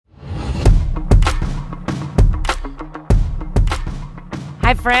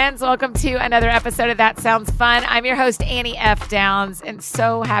Hi, friends. Welcome to another episode of That Sounds Fun. I'm your host, Annie F. Downs, and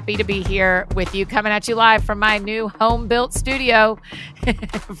so happy to be here with you, coming at you live from my new home-built studio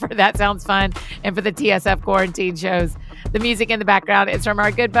for That Sounds Fun and for the TSF quarantine shows. The music in the background is from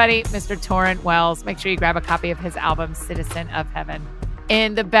our good buddy, Mr. Torrent Wells. Make sure you grab a copy of his album, Citizen of Heaven.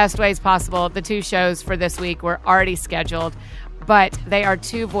 In the best ways possible, the two shows for this week were already scheduled, but they are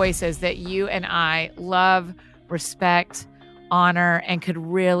two voices that you and I love, respect, honor, and could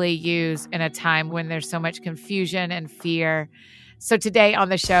really use in a time when there's so much confusion and fear. So today on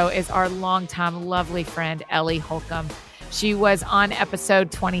the show is our longtime lovely friend, Ellie Holcomb. She was on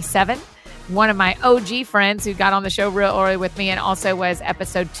episode 27, one of my OG friends who got on the show real early with me, and also was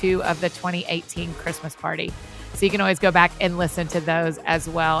episode 2 of the 2018 Christmas party. So you can always go back and listen to those as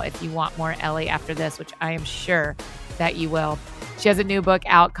well if you want more Ellie after this, which I am sure that you will. She has a new book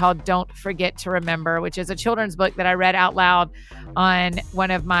out called Don't Forget to Remember, which is a children's book that I read out loud on one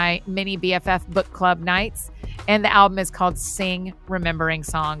of my mini BFF book club nights. And the album is called Sing Remembering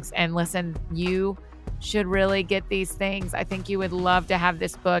Songs. And listen, you should really get these things. I think you would love to have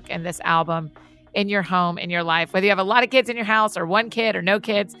this book and this album in your home, in your life. Whether you have a lot of kids in your house or one kid or no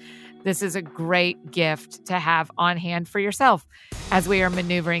kids, this is a great gift to have on hand for yourself as we are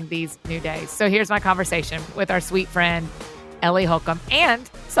maneuvering these new days. So here's my conversation with our sweet friend, Ellie Holcomb, and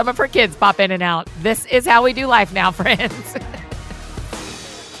some of her kids pop in and out. This is how we do life now, friends.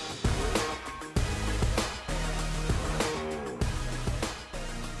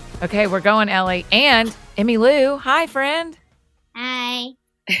 Okay, we're going, Ellie. And Emmy Lou. Hi, friend. Hi.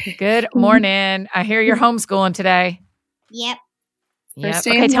 Good morning. I hear you're homeschooling today. Yep. Yep.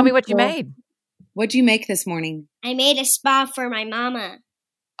 Okay, tell me what you made. What'd you make this morning? I made a spa for my mama.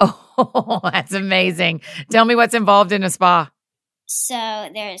 Oh, that's amazing. Tell me what's involved in a spa. So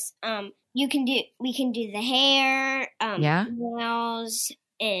there's we can do the hair, nails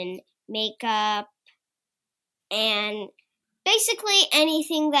and makeup, and basically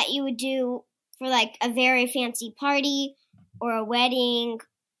anything that you would do for like a very fancy party or a wedding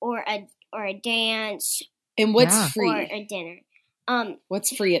or a dance. And what's free? Or a dinner.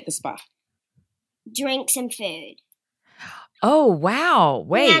 What's free at the spa? Drinks and food. Oh, wow.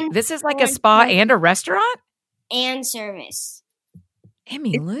 Wait, this is like a spa and a restaurant? And service.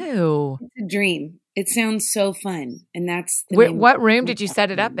 Emmy Lou. It's a dream. It sounds so fun. And that's what room did you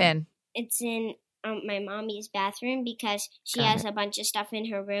set it up in? It's in my mommy's bathroom because she has a bunch of stuff in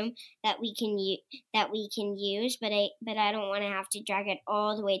her room that we can use, but I don't want to have to drag it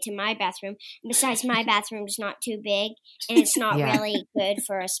all the way to my bathroom. Besides, my bathroom's not too big, and it's not really good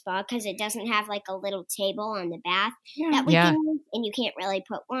for a spa because it doesn't have like a little table on the bath that we can use, and you can't really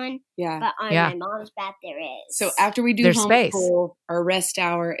put one. Yeah. But on my mom's bath there is. So after we do homeschool, our rest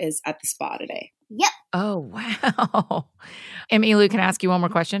hour is at the spa today. Yep. Oh, wow. Emmy Lou, can I ask you one more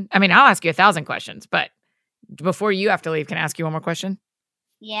question? I mean, I'll ask you 1,000 questions, but before you have to leave, can I ask you one more question?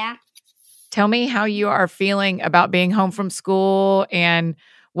 Yeah. Tell me how you are feeling about being home from school and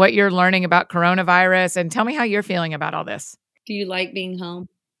what you're learning about coronavirus, and tell me how you're feeling about all this. Do you like being home?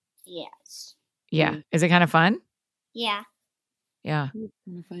 Yes. Yeah. Is it kind of fun? Yeah. Yeah. It's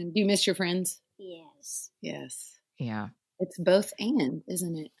kind of fun. Do you miss your friends? Yes. Yes. Yeah. It's both and,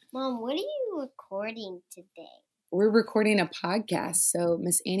 isn't it? Mom, what are you recording today? We're recording a podcast. So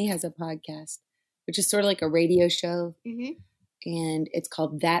Miss Annie has a podcast, which is sort of like a radio show. Mm-hmm. And it's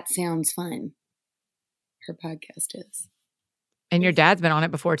called That Sounds Fun. Her podcast is. And your dad's been on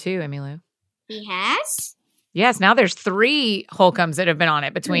it before too, Emmy Lou. He has? Yes. Now there's 3 Holcombs that have been on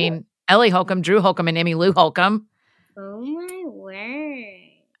it between Ellie Holcomb, Drew Holcomb, and Emmy Lou Holcomb. Oh, my word.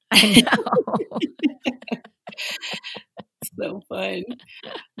 I know. So fun.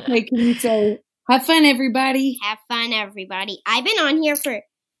 Hey, can you say, have fun, everybody? Have fun, everybody. I've been on here for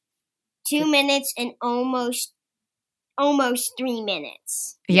 2 minutes and almost 3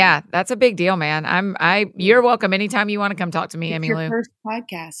 minutes. Yeah, that's a big deal, man. You're welcome anytime you want to come talk to me, Emmy Lou. Your first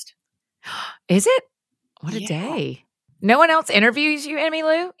podcast. Is it? What a day. No one else interviews you, Emmy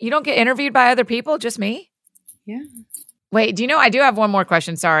Lou? You don't get interviewed by other people, just me? Yeah. Wait, do you know, I do have one more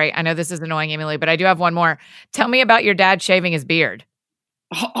question. Sorry. I know this is annoying, Emmy Lou, but I do have one more. Tell me about your dad shaving his beard.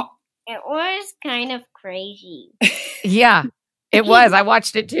 It was kind of crazy. Yeah, it was. I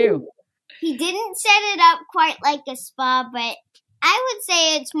watched it too. He didn't set it up quite like a spa, but I would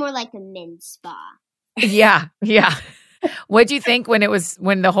say it's more like a men's spa. Yeah. What'd you think when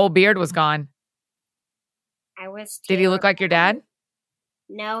the whole beard was gone? I was terrified. Did he look like your dad?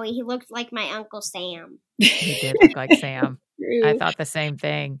 No, he looked like my Uncle Sam. He did look like Sam. I thought the same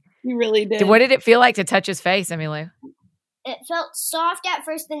thing. You really did. What did it feel like to touch his face, Emmy Lou? it felt soft at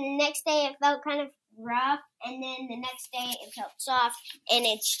first, then the next day it felt kind of rough, and then the next day it felt soft, and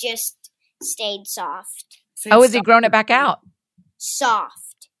it's just stayed soft. Oh, has he grown it back out?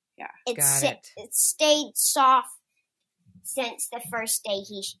 Soft. Yeah, It stayed soft since the first day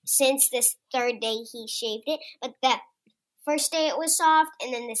since this third day he shaved it. But the first day it was soft,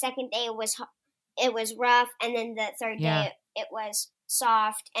 and then the second day it was rough, and then the third day it was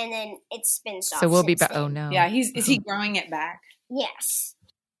soft, and then it's been soft. So we'll be back. back. Oh no. Yeah, is he growing it back? Yes.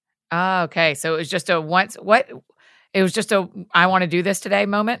 Oh, okay. So it was just it was just a I want to do this today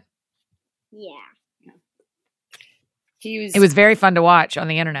moment. Yeah. It was very fun to watch on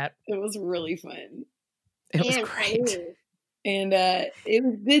the internet. It was really fun. It was great. Funny. And it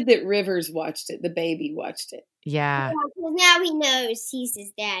was good that Rivers watched it. The baby watched it. Yeah. Because now he knows he's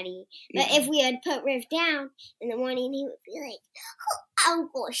his daddy. But if we had put Riv down in the morning, he would be like, oh,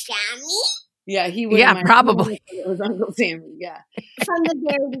 Uncle Sammy. Yeah, he would. Yeah, probably. It was Uncle Sammy, yeah. From the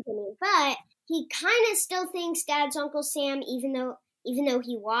very beginning. But he kind of still thinks Dad's Uncle Sam, even though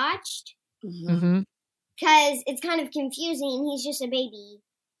he watched. Mm-hmm. Because it's kind of confusing. He's just a baby.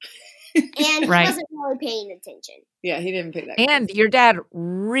 And he wasn't really paying attention. Yeah, he didn't pick that. And your dad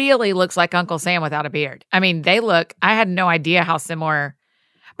really looks like Uncle Sam without a beard. I mean, I had no idea how similar.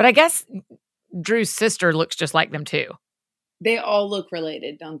 But I guess Drew's sister looks just like them too. They all look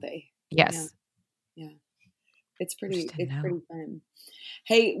related, don't they? Yes. Yeah. It's pretty fun.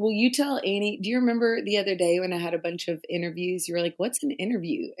 Hey, will you tell Annie, do you remember the other day when I had a bunch of interviews? You were like, what's an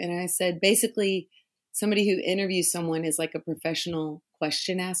interview? And I said, basically, somebody who interviews someone is like a professional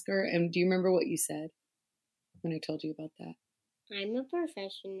question asker. And do you remember what you said when I told you about that? I'm a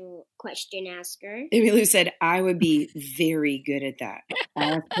professional question asker. Emmylou said, I would be very good at that.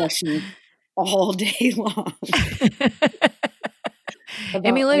 I ask questions all day long.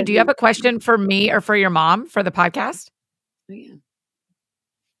 Emmylou, do you have a question for me or for your mom for the podcast? Oh, yeah.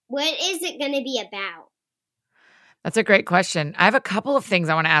 What is it going to be about? That's a great question. I have a couple of things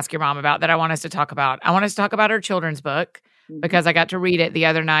I want to ask your mom about that I want us to talk about. I want us to talk about her children's book because I got to read it the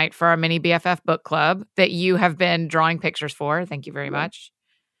other night for our mini BFF book club that you have been drawing pictures for. Thank you very much.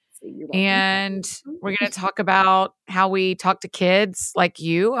 And we're going to talk about how we talk to kids like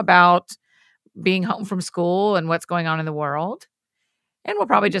you about being home from school and what's going on in the world. And we'll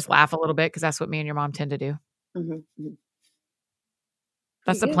probably just laugh a little bit because that's what me and your mom tend to do. Mm-hmm.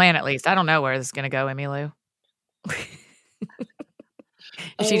 That's the plan, at least. I don't know where this is going to go, Emmylou.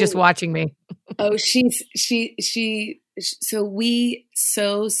 Is she just watching me? Oh, so we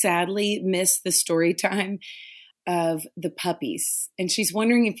so sadly missed the story time of the puppies. And she's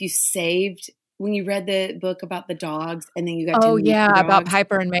wondering if you saved when you read the book about the dogs and then you got to meet the dogs. About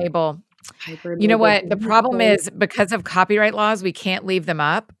Piper and Mabel. You know what? The problem is because of copyright laws, we can't leave them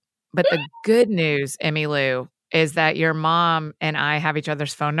up. But the good news, Emmylou, is that your mom and I have each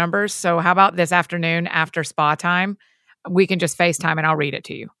other's phone numbers. So how about this afternoon after spa time, we can just FaceTime and I'll read it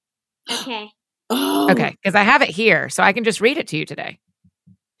to you. Okay. Oh. Okay, because I have it here, so I can just read it to you today.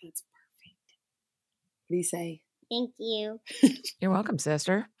 That's perfect. What do you say? Thank you. You're welcome,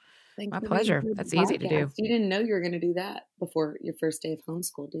 sister. Thanks My pleasure. That's easy to do. You didn't know you were going to do that before your first day of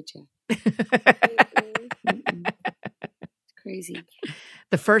homeschool, did you? It's crazy.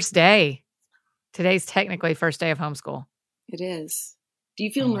 The first day. Today's technically first day of homeschool. It is. Do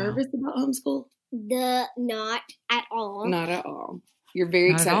you feel nervous about homeschool? Not at all. Not at all. You're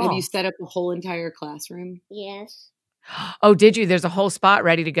very excited. Have you set up the whole entire classroom? Yes. Oh, did you? There's a whole spot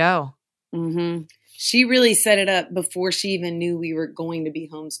ready to go. Mm-hmm. She really set it up before she even knew we were going to be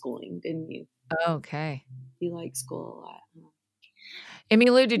homeschooling, didn't you? Okay. You like school a lot.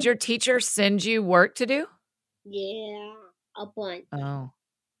 Emmylou, did your teacher send you work to do? Yeah, a bunch. Oh,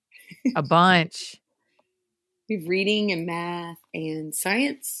 a bunch. We have reading and math and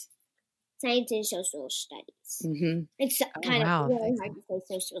science. Science and social studies. Mm-hmm. It's kind of really hard to say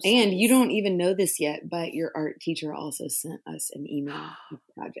social studies. And you don't even know this yet, but your art teacher also sent us an email with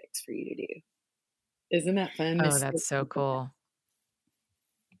projects for you to do. Isn't that fun? Oh, that's so cool.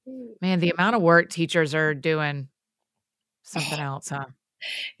 Man, the amount of work teachers are doing something else, huh?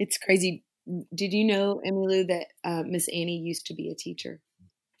 It's crazy. Did you know, Emmylou, that Miss Annie used to be a teacher?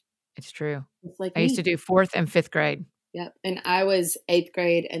 It's true. It's like I used to do 4th and 5th grade. Yep. And I was 8th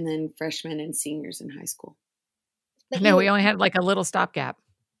grade and then freshmen and seniors in high school. But no, we only had like a little stopgap.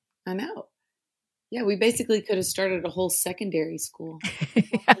 I know. Yeah, we basically could have started a whole secondary school.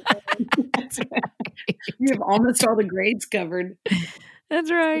 That's right. We have almost all the grades covered. That's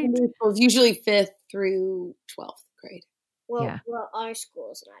right. It's usually 5th through 12th grade. Well, our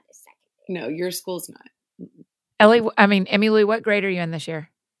school's not a secondary. No, your school's not. Emmylou, what grade are you in this year?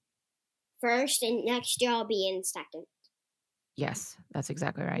 First, and next year I'll be in second. Yes, that's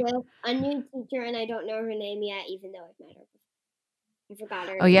exactly right. With a new teacher, and I don't know her name yet, even though I've met her. I forgot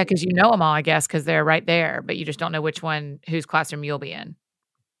her Oh, yeah, name. because you know them all, I guess, because they're right there, but you just don't know whose classroom you'll be in.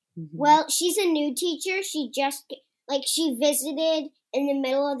 Well, she's a new teacher. She visited in the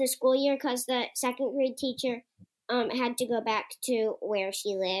middle of the school year because the second grade teacher had to go back to where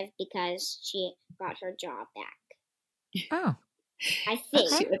she lived because she got her job back. Oh. I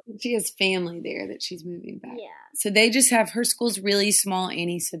think. I think she has family there that she's moving back. Yeah. So they just have, her school's really small,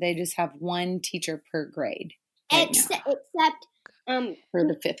 Annie, so they just have one teacher per grade. Except for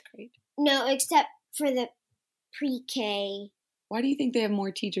the 5th grade. No, except for the pre-K. Why do you think they have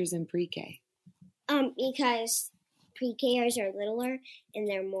more teachers in pre-K? Because pre-Kers are littler and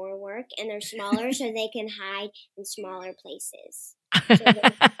they're more work and they're smaller, so they can hide in smaller places. So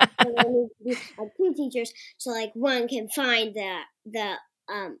they need to be like 2 teachers, so like one can find the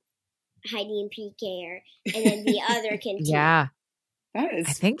hiding pre-Ker, and then the other can teach. Yeah. I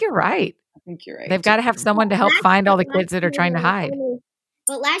think you're right. I think you're right. They've got to have someone to help find all the kids that are trying to hide.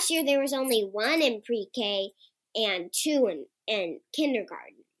 But last year there was only 1 in pre-K and 2 in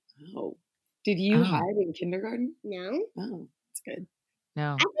kindergarten. Oh. Did you hide in kindergarten? No. Oh, that's good.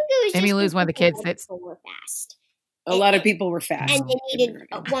 No. I think it was Amy Lou's one of the kids that's... people were fast. A lot of people were fast. And they needed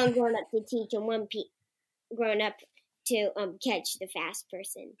one grown-up to teach and one grown-up to catch the fast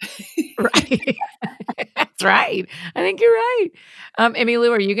person. Right. That's right. I think you're right. Amy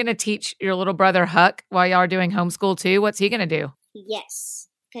Lou, are you going to teach your little brother Huck while y'all are doing homeschool too? What's he going to do? Yes,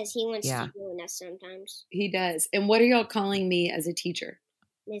 because he wants to join us sometimes. He does. And what are y'all calling me as a teacher?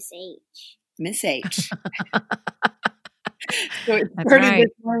 Miss H. Miss H. So it That's started right.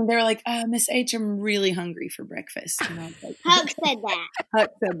 this morning. They were like, Miss H, I'm really hungry for breakfast. And I was like, Huck said that.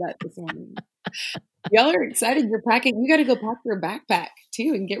 Huck said that this morning. Y'all are excited. You're packing. You got to go pack your backpack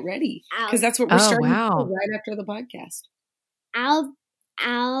too and get ready because that's what we're starting to do right after the podcast.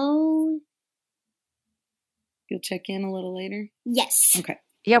 You'll check in a little later? Yes. Okay.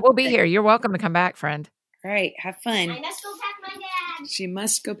 Yeah, we'll be here. You're welcome to come back, friend. All right. Have fun. I must go pack my bag. She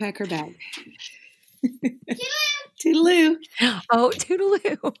must go pack her bag. Toodaloo. Toodaloo. Oh,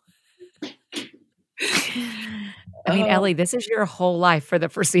 toodaloo. I mean, Ellie, this is your whole life for the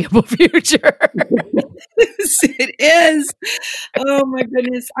foreseeable future. It is. Oh my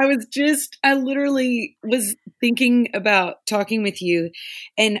goodness. I literally was thinking about talking with you.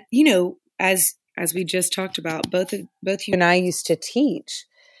 And, as we just talked about, both you and I used to teach.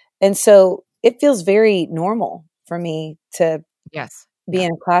 And so it feels very normal for me to be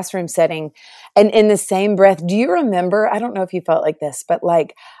in a classroom setting. And in the same breath, do you remember, I don't know if you felt like this, but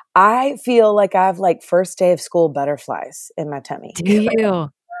like, I feel like I have like first day of school butterflies in my tummy. Do you?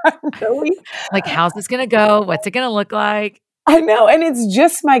 Really? Like, how's this going to go? What's it going to look like? I know. And it's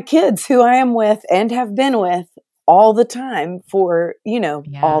just my kids who I am with and have been with all the time for,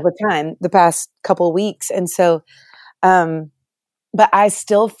 all the time, the past couple of weeks. And so, but I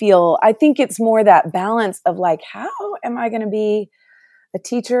still feel, I think it's more that balance of like, how am I going to be a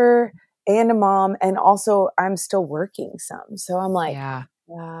teacher and a mom? And also I'm still working some. So I'm like,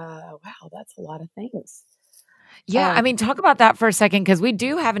 wow, that's a lot of things. Yeah. I mean, talk about that for a second, because we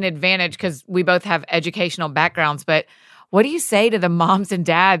do have an advantage because we both have educational backgrounds. But what do you say to the moms and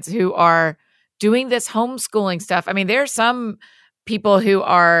dads who are doing this homeschooling stuff? I mean, there are some people who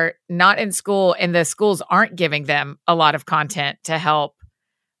are not in school and the schools aren't giving them a lot of content to help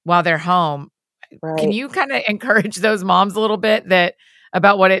while they're home. Right. Can you kind of encourage those moms a little bit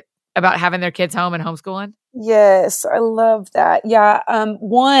about having their kids home and homeschooling? Yes, I love that. Yeah.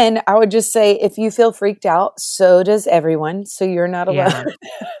 One, I would just say, if you feel freaked out, so does everyone. So you're not alone.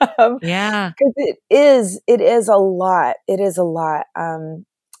 Yeah. Because it is a lot. It is a lot.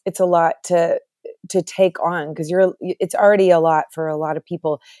 It's a lot to take on because it's already a lot for a lot of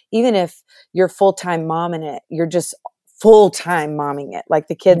people. Even if you're full-time momming it, you're just full-time momming it. Like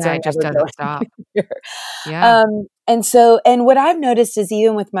the kids it just doesn't stop. Yeah. And what I've noticed is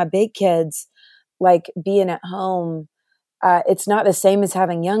even with my big kids, like being at home, it's not the same as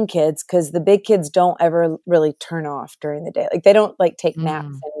having young kids because the big kids don't ever really turn off during the day. Like they don't like take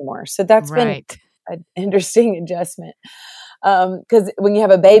naps anymore. So that's been an interesting adjustment. Because when you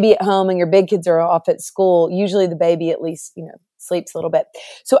have a baby at home and your big kids are off at school, usually the baby at least, sleeps a little bit.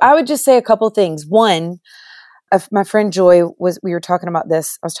 So I would just say a couple things. One, my friend Joy we were talking about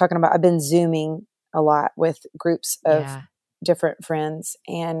this. I've been Zooming a lot with groups of different friends.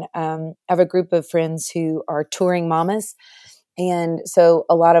 And I have a group of friends who are touring mamas. And so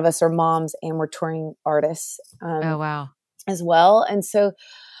a lot of us are moms and we're touring artists oh, wow. as well. And so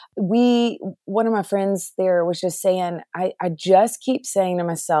one of my friends there was just saying, I just keep saying to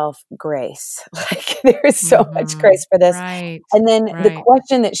myself, grace, like there is so much grace for this. Right. And then the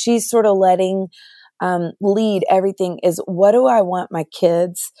question that she's sort of letting lead everything is, what do I want my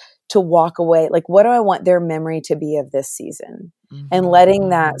kids to walk away? Like, what do I want their memory to be of this season? And letting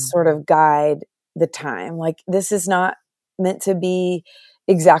that sort of guide the time. Like, this is not meant to be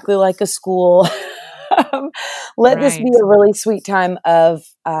exactly like a school. Let this be a really sweet time of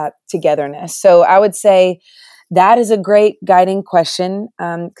togetherness. So I would say that is a great guiding question,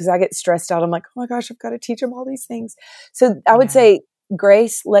 because I get stressed out. I'm like, oh my gosh, I've got to teach them all these things. So I would say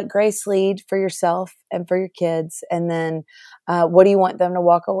let grace lead for yourself and for your kids. And then what do you want them to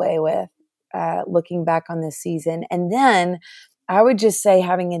walk away with looking back on this season? And then I would just say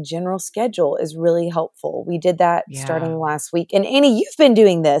having a general schedule is really helpful. We did that starting last week. And Annie, you've been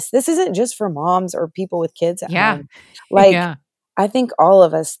doing this. This isn't just for moms or people with kids at home. Like, I think all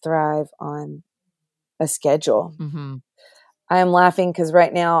of us thrive on a schedule. I am laughing because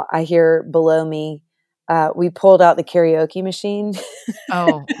right now I hear below me, we pulled out the karaoke machine.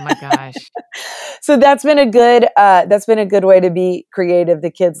 Oh my gosh. So that's been a good way to be creative. The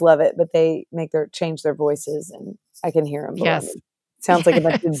kids love it, but they change their voices, and I can hear them below me. Sounds like a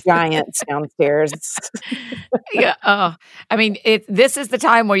bunch of giants downstairs. Yeah. Oh, I mean, this is the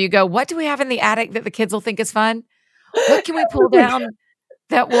time where you go, what do we have in the attic that the kids will think is fun? What can we pull down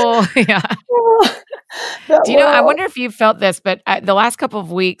that will, Do you know, I wonder if you've felt this, but the last couple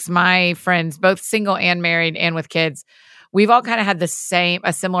of weeks, my friends, both single and married and with kids, we've all kind of had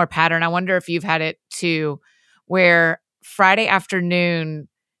a similar pattern. I wonder if you've had it too, where Friday afternoon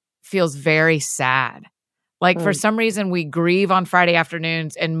feels very sad. Like for some reason we grieve on Friday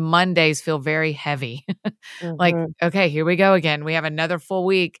afternoons and Mondays feel very heavy. Like, okay, here we go again. We have another full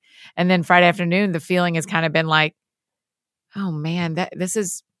week. And then Friday afternoon, the feeling has kind of been like, oh man, this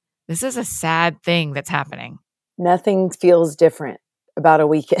is a sad thing that's happening. Nothing feels different about a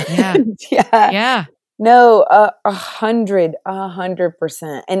weekend. Yeah. No,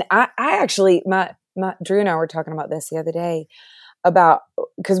 100%. And I actually, my Drew and I were talking about this the other day about,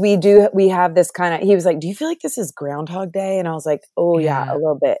 because we have this kind of, he was like, do you feel like this is Groundhog Day? And I was like, oh yeah, a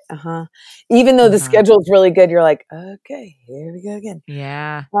little bit. Even though the schedule's really good, you're like, okay, here we go again.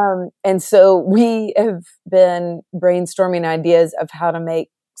 Yeah. And so we have been brainstorming ideas of how to make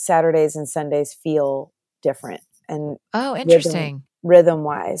Saturdays and Sundays feel different. And interesting. Rhythm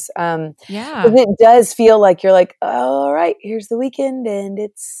wise. It does feel like you're like, oh, all right, here's the weekend and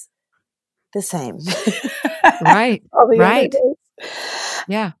it's the same. Right. Right.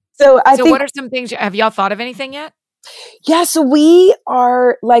 Yeah. So I think, what are some things, have y'all thought of anything yet? Yeah. So we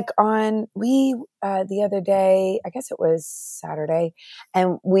are like the other day, I guess it was Saturday,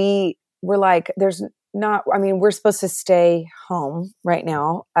 and we were like, we're supposed to stay home right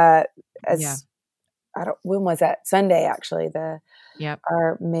now. When was that? Sunday, actually.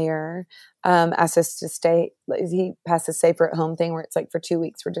 Our mayor asked us to stay. He passed a safer at home thing where it's like for 2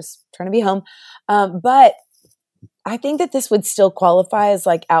 weeks, we're just trying to be home. But I think that this would still qualify as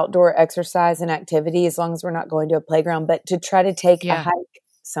like outdoor exercise and activity as long as we're not going to a playground, but to try to take a hike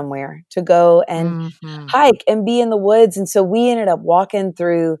somewhere, to go and hike and be in the woods. And so we ended up walking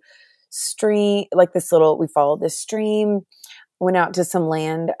through stream, like we followed this stream, went out to some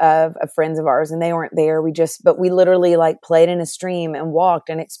land of friends of ours, and they weren't there. But we literally like played in a stream and walked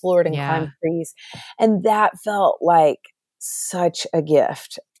and explored and climbed trees. And that felt like such a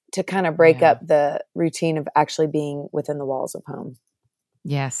gift to kind of break up the routine of actually being within the walls of home.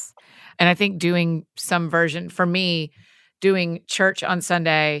 Yes. And I think doing some version, for me, doing church on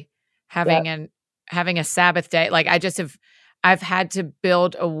Sunday, having a Sabbath day, like I've had to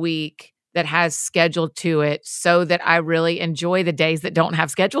build a week that has schedule to it so that I really enjoy the days that don't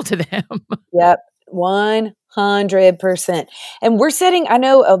have schedule to them. Yep. 100%. And I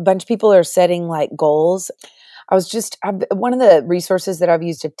know a bunch of people are setting like goals. One of the resources that I've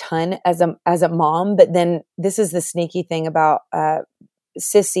used a ton as a mom, but then this is the sneaky thing about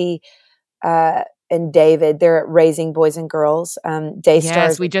Sissy and David. They're Raising Boys and Girls. Daystar.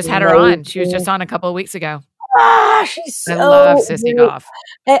 Yes, we just had her on. She was just on a couple of weeks ago. I love Sissy Goff.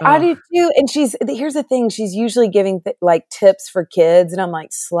 I do too. And here's the thing. She's usually giving like tips for kids, and I'm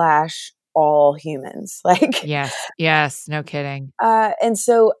like, / all humans. Like, yes, no kidding. And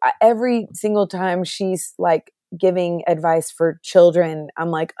so every single time she's like giving advice for children,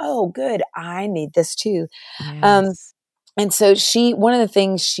 I'm like, oh, good. I need this too. Yes. And so one of the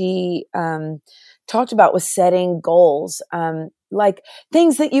things she talked about was setting goals. like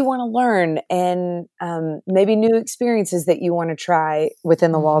things that you want to learn and maybe new experiences that you want to try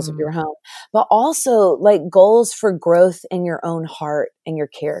within the walls of your home, but also like goals for growth in your own heart and your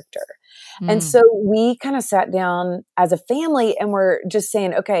character. And so we kind of sat down as a family and we're just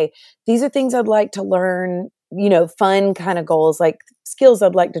saying, okay, these are things I'd like to learn, fun kind of goals, like skills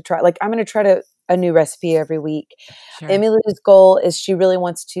I'd like to try. Like I'm going to try a new recipe every week. Sure. Emily's goal is she really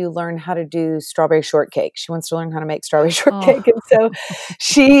wants to learn how to do strawberry shortcake. She wants to learn how to make strawberry shortcake. And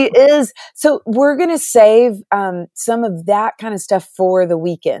so we're going to save some of that kind of stuff for the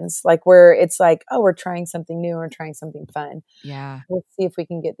weekends, like where it's like, oh, we're trying something new or trying something fun. Yeah. We'll see if we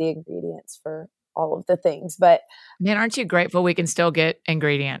can get the ingredients for all of the things. But man, aren't you grateful we can still get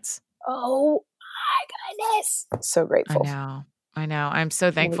ingredients? Oh my goodness. So grateful. I know. I'm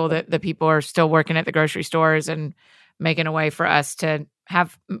so thankful that the people are still working at the grocery stores and making a way for us to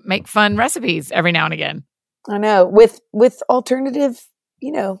make fun recipes every now and again. I know, with alternative,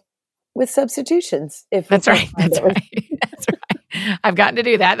 with substitutions. That's right. That's right. I've gotten to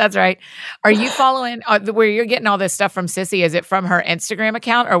do that. That's right. Are you following where you're getting all this stuff from Sissy? Is it from her Instagram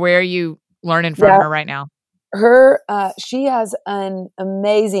account or where are you learning from her right now? She has an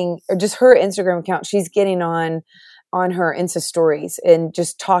amazing, or just her Instagram account. She's getting on her Insta stories and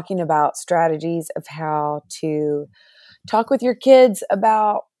just talking about strategies of how to talk with your kids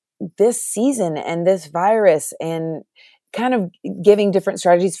about this season and this virus and kind of giving different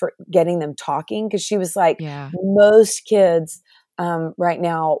strategies for getting them talking. Cause she was like, most kids right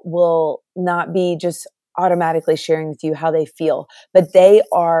now will not be just automatically sharing with you how they feel, but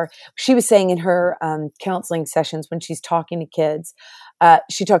she was saying in her counseling sessions when she's talking to kids,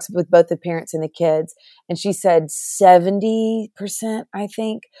 she talks with both the parents and the kids, and she said 70%, I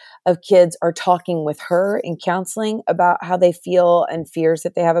think, of kids are talking with her in counseling about how they feel and fears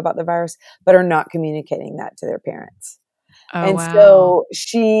that they have about the virus, but are not communicating that to their parents. So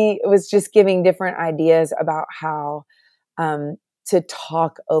she was just giving different ideas about how to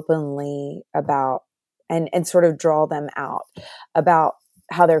talk openly about and sort of draw them out about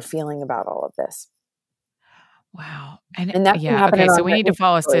how they're feeling about all of this. Wow. And that's okay. So we need to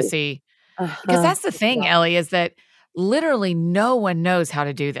follow Sissy because that's the thing, Ellie, is that literally no one knows how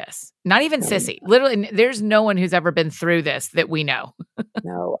to do this. Not even Sissy. Literally, there's no one who's ever been through this that we know.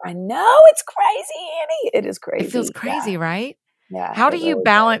 No, I know. It's crazy, Annie. It is crazy. It feels crazy, right? Yeah. How do you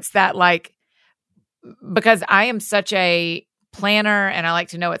balance that? Like, because I am such a planner and I like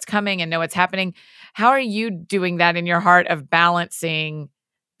to know what's coming and know what's happening. How are you doing that in your heart of balancing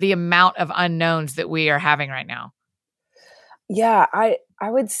the amount of unknowns that we are having right now? Yeah, I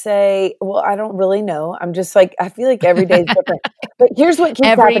would say, well, I don't really know. I'm just like, I feel like every day is different. But here's what keeps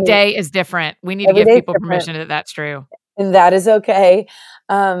every happening. day is different. We need to give people permission that that's true. And that is okay.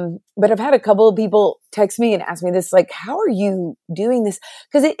 But I've had a couple of people text me and ask me this, like, how are you doing this?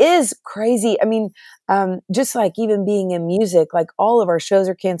 Because it is crazy. I mean, just like even being in music, like all of our shows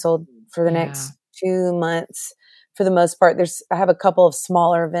are canceled for the next 2 months. For the most part, I have a couple of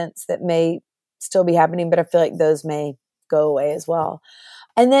smaller events that may still be happening, but I feel like those may go away as well.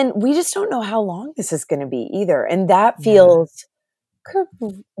 And then we just don't know how long this is going to be either. And that feels,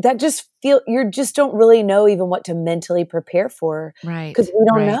 you just don't really know even what to mentally prepare for. Right. Because we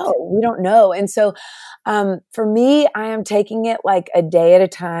don't know. And so for me, I am taking it like a day at a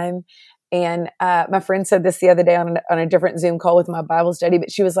time. And my friend said this the other day on a different Zoom call with my Bible study,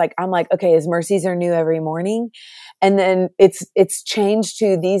 but she was like, I'm like, okay, his mercies are new every morning. And then it's changed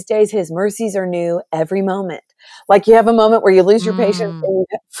to these days, his mercies are new every moment. Like you have a moment where you lose your patience and you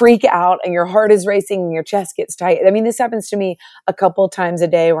freak out and your heart is racing and your chest gets tight. I mean, this happens to me a couple of times a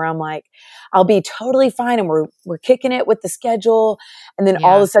day where I'm like, I'll be totally fine and we're kicking it with the schedule. And then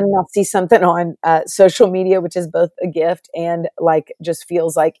all of a sudden I'll see something on social media, which is both a gift and like just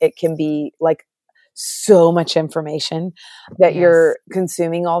feels like it can be like so much information that you're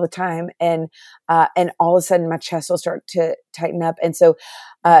consuming all the time. And all of a sudden my chest will start to tighten up. And so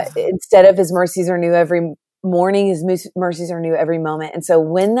instead of his mercies are new every morning, his mercies are new every moment. And so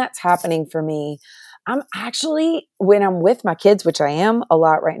when that's happening for me, I'm actually, when I'm with my kids, which I am a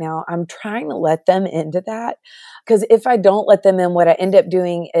lot right now, I'm trying to let them into that. Because if I don't let them in, what I end up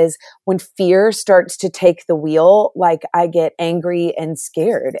doing is when fear starts to take the wheel, like I get angry and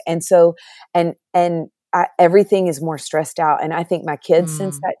scared. And so, everything is more stressed out. And I think my kids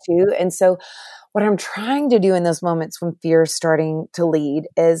sense that too. And so what I'm trying to do in those moments when fear is starting to lead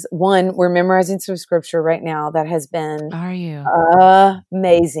is, one, we're memorizing some scripture right now that has been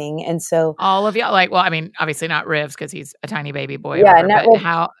amazing. And so all of y'all, like, well, I mean, obviously not Rivs because he's a tiny baby boy. Yeah, but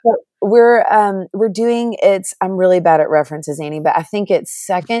how we're doing it's. I'm really bad at references, Annie, but I think it's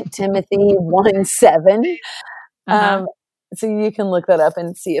 2 Timothy 1:7. So you can look that up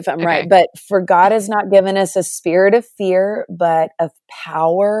and see if I'm right. But for God has not given us a spirit of fear, but of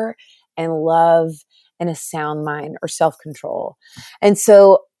power and love and a sound mind or self-control. And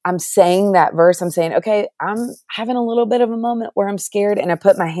so I'm saying that verse, I'm saying, okay, I'm having a little bit of a moment where I'm scared, and I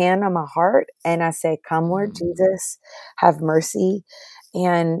put my hand on my heart and I say, come Lord Jesus, have mercy.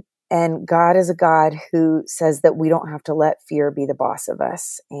 And God is a God who says that we don't have to let fear be the boss of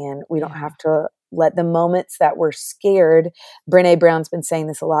us. And we don't have to let the moments that we're scared. Brene Brown's been saying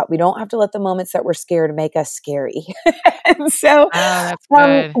this a lot. We don't have to let the moments that we're scared make us scary. And so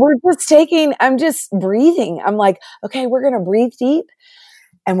we're just I'm just breathing. I'm like, okay, we're going to breathe deep.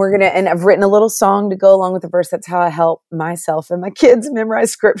 And and I've written a little song to go along with the verse. That's how I help myself and my kids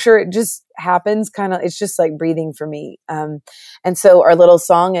memorize scripture. It just happens it's just like breathing for me. And so our little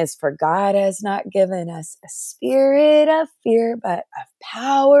song is, for God has not given us a spirit of fear, but of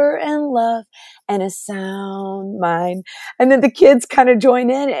power and love and a sound mind. And then the kids kind of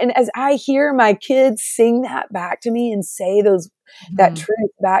join in. And as I hear my kids sing that back to me and say that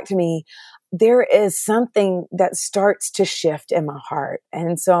truth back to me, there is something that starts to shift in my heart.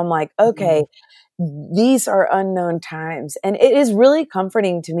 And so I'm like, okay, these are unknown times. And it is really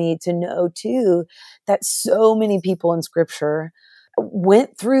comforting to me to know too, that so many people in scripture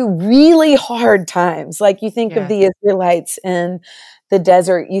went through really hard times. Like you think of the Israelites in the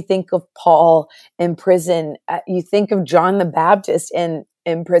desert, you think of Paul in prison, you think of John the Baptist in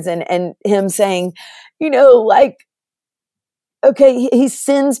prison, and him saying, okay, he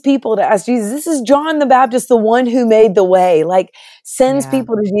sends people to ask Jesus. This is John the Baptist, the one who made the way, sends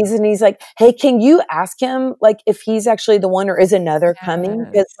people to Jesus. And he's like, hey, can you ask him, if he's actually the one or is another coming?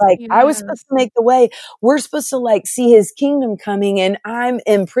 Because I was supposed to make the way. We're supposed to see his kingdom coming, and I'm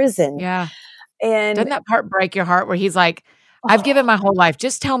in prison. Yeah. And doesn't that part break your heart where he's like, I've given my whole life.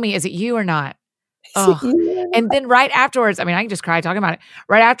 Just tell me, is it you or not? And then right afterwards, I can just cry talking about it.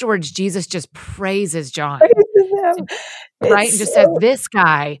 Right afterwards, Jesus just praises John. Right? And just says, this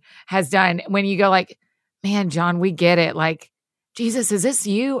guy has done, when you go man, John, we get it. Jesus, is this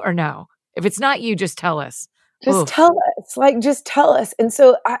you or no? If it's not you, just tell us. Just tell us, just tell us. And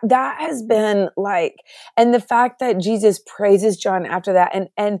so that has been and the fact that Jesus praises John after that,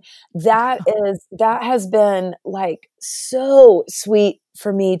 and that has been so sweet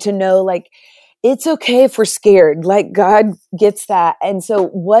for me to know, it's okay if we're scared. God gets that. And so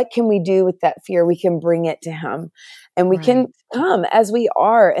what can we do with that fear? We can bring it to him, and we can come as we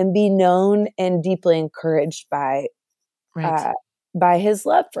are and be known and deeply encouraged by his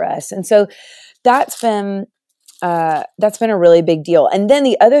love for us. And so that's been a really big deal. And then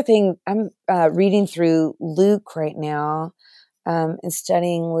the other thing, I'm reading through Luke right now, and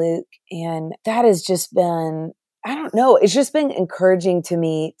studying Luke, and that has just been, I don't know, it's just been encouraging to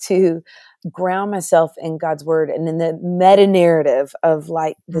me to ground myself in God's word and in the meta narrative of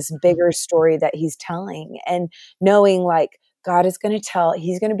this bigger story that he's telling, and knowing God is going to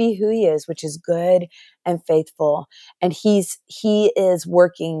he's going to be who he is, which is good and faithful. And he is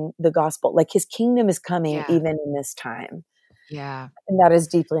working the gospel. His kingdom is coming even in this time. Yeah. And that is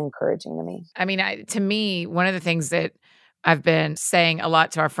deeply encouraging to me. To me, one of the things that I've been saying a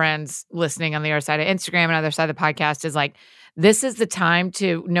lot to our friends listening on the other side of Instagram and other side of the podcast is this is the time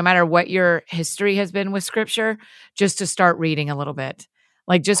to, no matter what your history has been with scripture, just to start reading a little bit.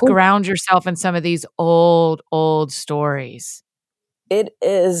 Just ground yourself in some of these old stories. It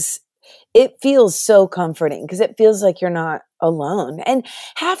feels so comforting because it feels like you're not alone. And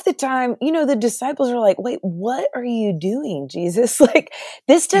half the time, the disciples are like, wait, what are you doing, Jesus?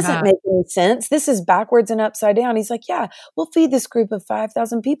 This doesn't make any sense. This is backwards and upside down. He's like, yeah, we'll feed this group of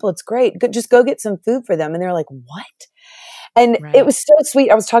 5,000 people. It's great. Just go get some food for them. And they're like, what? And it was so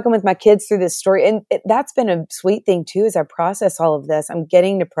sweet. I was talking with my kids through this story, and that's been a sweet thing too, as I process all of this. I'm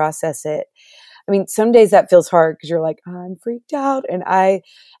getting to process it. Some days that feels hard because you're like, I'm freaked out.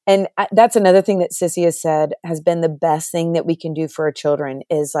 And that's another thing that Sissy has said has been the best thing that we can do for our children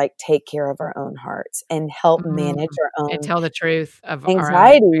is take care of our own hearts and help manage our own. And tell the truth of anxiety.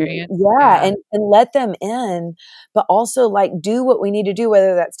 Our own experience. Yeah. And let them in, but also do what we need to do,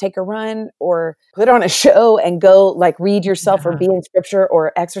 whether that's take a run or put on a show and go read yourself or be in scripture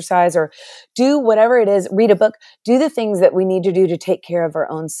or exercise or do whatever it is, read a book, do the things that we need to do to take care of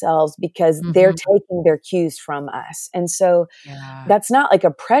our own selves, because they're taking their cues from us. And so that's not like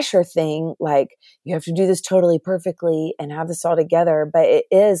a pressure thing, like you have to do this totally perfectly and have this all together. But it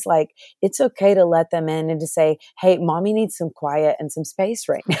is like, it's okay to let them in and to say, hey, mommy needs some quiet and some space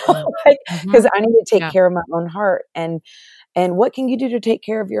right now. Because I need to take care of my own heart. And what can you do to take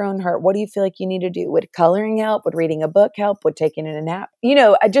care of your own heart? What do you feel like you need to do? Would coloring help? Would reading a book help? Would taking a nap?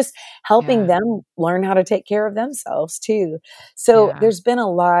 Just helping them learn how to take care of themselves too. So there's been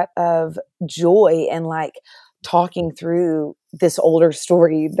a lot of joy in like talking through this older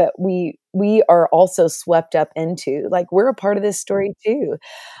story that we are also swept up into. Like we're a part of this story too.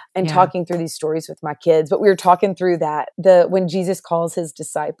 And talking through these stories with my kids. But we were talking through that, when Jesus calls his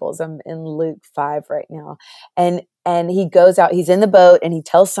disciples, I'm in Luke 5 right now. And he goes out, he's in the boat and he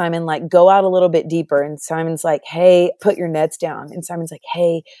tells Simon, like, go out a little bit deeper. And Simon's like, hey, put your nets down. And Simon's like,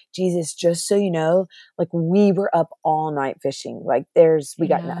 hey, Jesus, just so you know, like we were up all night fishing. Like we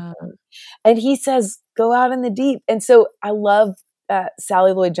got nothing. And he says, go out in the deep. And so I love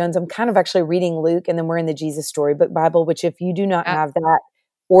Sally Lloyd-Jones. I'm kind of actually reading Luke and then we're in the Jesus Storybook Bible, which if you do not have that,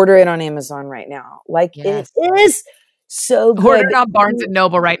 order it on Amazon right now. Like it is so good. Order it on Barnes &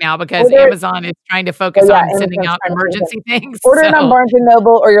 Noble right now because Amazon is trying to focus on sending out emergency things. Order it on Barnes &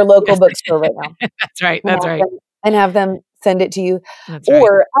 Noble or your local bookstore right now. That's right. That's right. And have them send it to you. That's right.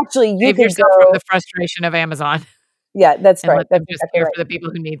 Or actually, you save could yourself go from the frustration of Amazon. Yeah, that's right. Let them just care for the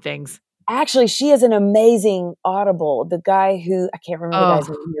people who need things. Actually, she has an amazing Audible. The guy who, I can't remember the guy's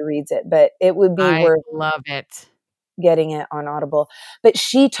name who reads it, but it would be worth love it. Getting it on Audible. But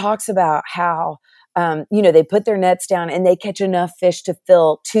she talks about how, they put their nets down and they catch enough fish to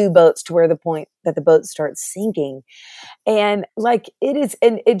fill 2 boats to where the point that the boat starts sinking. And like it is,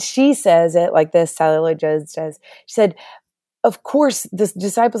 and she says it like this, Sally Lloyd-Jones does. She said, of course, the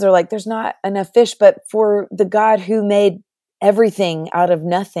disciples are like, there's not enough fish, but for the God who made everything out of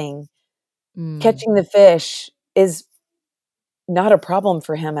nothing, catching the fish is not a problem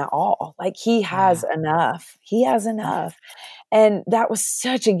for him at all. Like he has enough. He has enough. And that was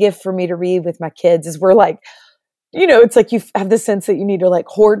such a gift for me to read with my kids is we're like, it's like you have the sense that you need to like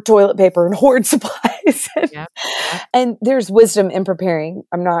hoard toilet paper and hoard supplies. And there's wisdom in preparing.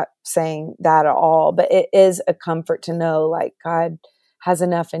 I'm not saying that at all, but it is a comfort to know like God has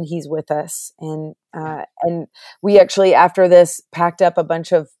enough and he's with us. And we actually, after this, packed up a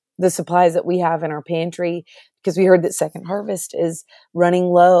bunch of the supplies that we have in our pantry because we heard that Second Harvest is running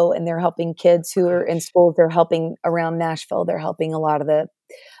low and they're helping kids who are in schools. They're helping around Nashville. They're helping a lot of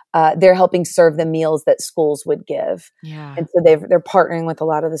they're helping serve the meals that schools would give. Yeah. And so they're partnering with a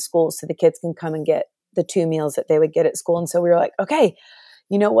lot of the schools so the kids can come and get the 2 meals that they would get at school. And so we were like, okay,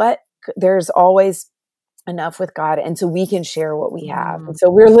 you know what? There's always enough with God. And so we can share what we have. And so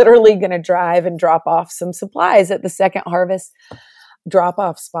we're literally going to drive and drop off some supplies at the Second Harvest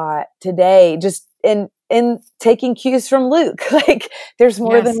drop-off spot today, just in taking cues from Luke. Like there's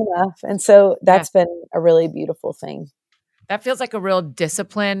more than enough. And so that's been a really beautiful thing. That feels like a real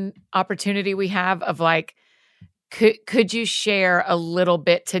discipline opportunity we have of like, could you share a little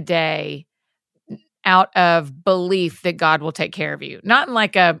bit today out of belief that God will take care of you? Not in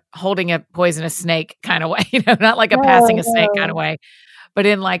like a holding a poisonous snake kind of way, not like a passing a snake kind of way, but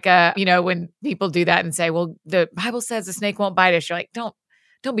in like a, when people do that and say, well, the Bible says the snake won't bite us. You're like, don't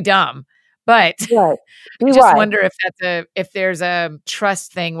be dumb. But I just wonder if there's a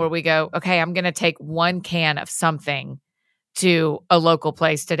trust thing where we go, okay, I'm going to take 1 can of something to a local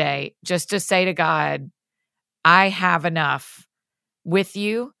place today, just to say to God, I have enough with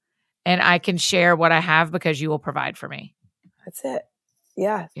you and I can share what I have because you will provide for me. That's it.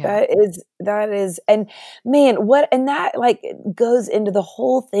 Yeah. That is, and man, and that like goes into the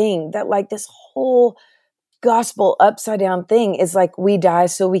whole thing that like this whole gospel upside down thing is like, we die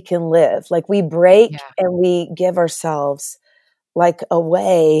so we can live. Like we break and we give ourselves like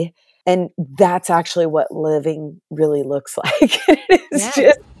away. And that's actually what living really looks like.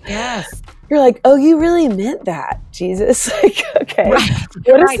 It's you're like, oh, you really meant that, Jesus. Like, okay.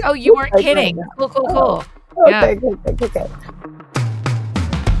 Right. Oh, you weren't kidding. Cool. Okay, okay.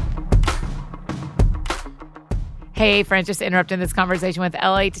 Hey, friends, just interrupting this conversation with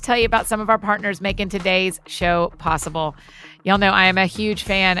Ellie to tell you about some of our partners making today's show possible. Y'all know I am a huge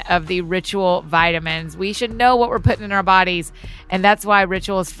fan of the Ritual vitamins. We should know what we're putting in our bodies, and that's why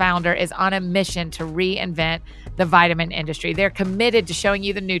Ritual's founder is on a mission to reinvent the vitamin industry. They're committed to showing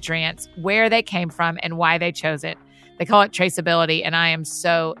you the nutrients, where they came from, and why they chose it. They call it traceability, and I am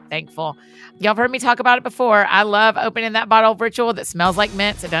so thankful. Y'all have heard me talk about it before. I love opening that bottle of Ritual that smells like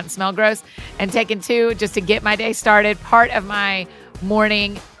mint, so it doesn't smell gross, and taking 2 just to get my day started. Part of my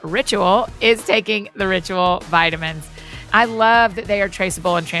morning ritual is taking the Ritual vitamins. I love that they are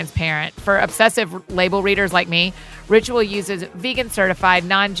traceable and transparent. For obsessive label readers like me, Ritual uses vegan certified,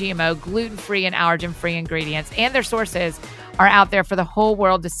 non-GMO, gluten-free, and allergen-free ingredients, and their sources are out there for the whole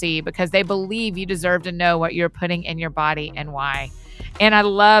world to see because they believe you deserve to know what you're putting in your body and why. And I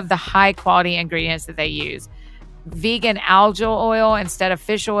love the high-quality ingredients that they use. Vegan algal oil instead of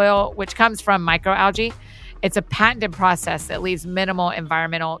fish oil, which comes from microalgae. It's a patented process that leaves minimal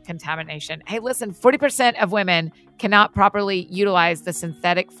environmental contamination. Hey, listen, 40% of women cannot properly utilize the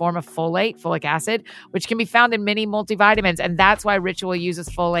synthetic form of folate, folic acid, which can be found in many multivitamins. And that's why Ritual uses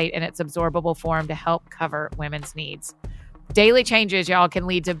folate in its absorbable form to help cover women's needs. Daily changes, y'all, can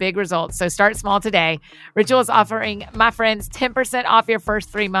lead to big results. So start small today. Ritual is offering my friends 10% off your first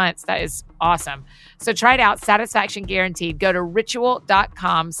 3 months. That is awesome. So try it out. Satisfaction guaranteed. Go to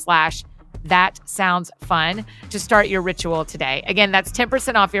ritual.com/that sounds fun to start your Ritual today. Again, that's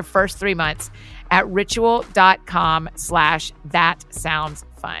 10% off your first 3 months at ritual.com/that sounds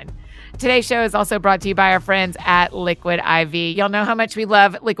fun. Today's show is also brought to you by our friends at Liquid IV. Y'all know how much we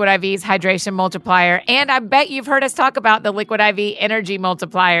love Liquid IV's hydration multiplier, and I bet you've heard us talk about the Liquid IV energy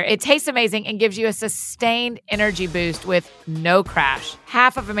multiplier. It tastes amazing and gives you a sustained energy boost with no crash.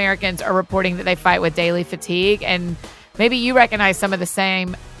 Half of Americans are reporting that they fight with daily fatigue, and maybe you recognize some of the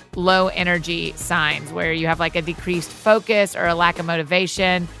same low energy signs where you have like a decreased focus or a lack of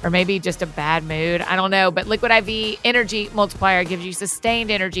motivation or maybe just a bad mood. I don't know, but Liquid IV Energy Multiplier gives you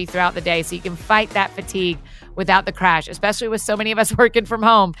sustained energy throughout the day so you can fight that fatigue without the crash, especially with so many of us working from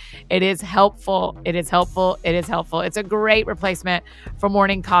home. It is helpful. It is helpful. It is helpful. It's a great replacement for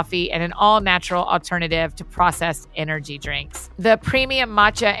morning coffee and an all-natural alternative to processed energy drinks. The premium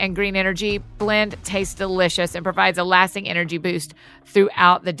matcha and green energy blend tastes delicious and provides a lasting energy boost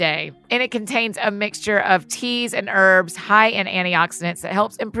throughout the day. And it contains a mixture of teas and herbs high in antioxidants that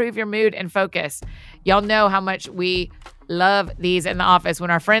helps improve your mood and focus. Y'all know how much we love these in the office.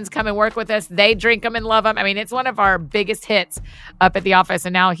 When our friends come and work with us, they drink them and love them. I mean, it's one of our biggest hits up at the office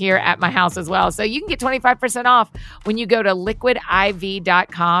and now here at my house as well. So you can get 25% off when you go to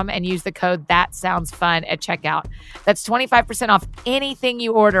liquidiv.com and use the code ThatSoundsFun at checkout. That's 25% off anything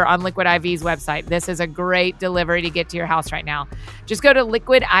you order on Liquid IV's website. This is a great delivery to get to your house right now. Just go to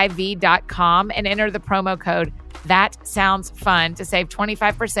liquidiv.com and enter the promo code That Sounds Fun to save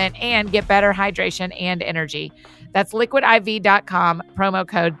 25% and get better hydration and energy. That's liquidiv.com, promo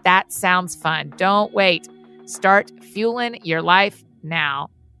code That Sounds Fun. Don't wait. Start fueling your life now.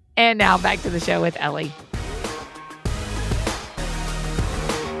 And now back to the show with Ellie.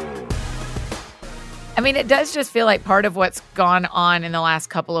 I mean, it does just feel like part of what's gone on in the last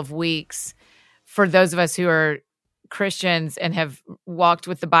couple of weeks for those of us who are Christians and have walked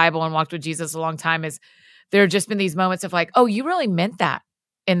with the Bible and walked with Jesus a long time is there have just been these moments of like, oh, you really meant that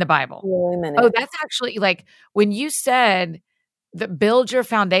in the Bible. Oh, that's actually like when you said that build your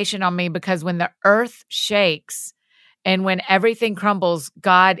foundation on me, because when the earth shakes and when everything crumbles,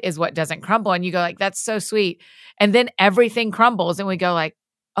 God is what doesn't crumble. And you go like, that's so sweet. And then everything crumbles and we go like,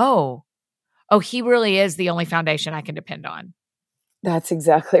 oh, he really is the only foundation I can depend on. That's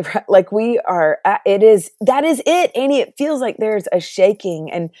exactly right. Like we are, that is it, Annie. It feels like there's a shaking.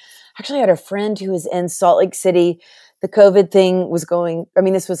 And actually I had a friend who was in Salt Lake City. The COVID thing was going, I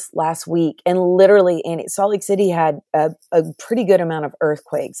mean, this was last week, and literally, Annie, Salt Lake City had a pretty good amount of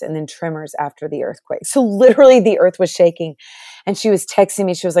earthquakes and then tremors after the earthquake. So literally the earth was shaking. And she was texting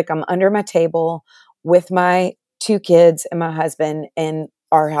me. She was like, I'm under my table with my 2 kids and my husband, and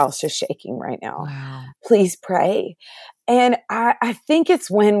our house is shaking right now. Wow. Please pray. And I think it's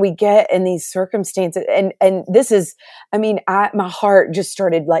when we get in these circumstances, and this is, I mean, my heart just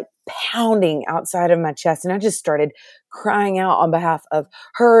started like pounding outside of my chest, and I just started crying out on behalf of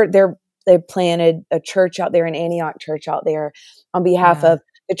her. They planted a church out there, an Antioch church out there, on behalf of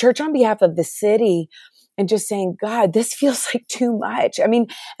the church, on behalf of the city, and just saying, God, this feels like too much. I mean,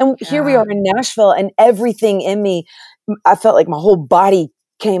 and here we are in Nashville, and everything in me, I felt like my whole body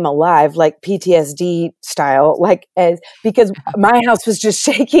came alive, like PTSD style, because my house was just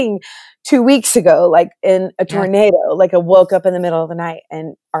shaking 2 weeks ago, like in a tornado. Like I woke up in the middle of the night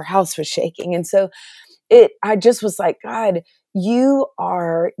and our house was shaking. And so I just was like, God, you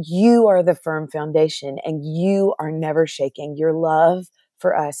are the firm foundation, and you are never shaking. Your love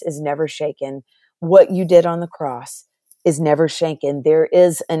for us is never shaken. What you did on the cross is never shaken. There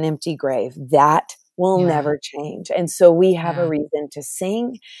is an empty grave that will never change. And so we have a reason to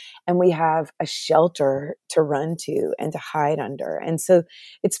sing, and we have a shelter to run to and to hide under. And so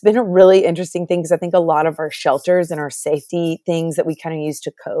it's been a really interesting thing, because I think a lot of our shelters and our safety things that we kind of use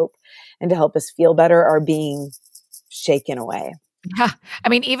to cope and to help us feel better are being shaken away. Yeah. I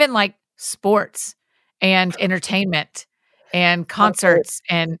mean, even like sports and entertainment and concerts.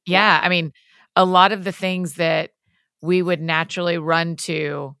 And I mean, a lot of the things that we would naturally run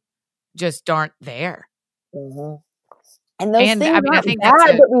to just aren't there. Mm-hmm. And those things I think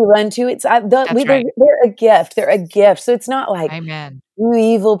bad that we run to. It's right. They're a gift. They're a gift. So it's not like, amen, you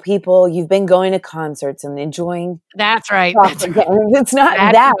evil people, you've been going to concerts and enjoying. That's right. It's not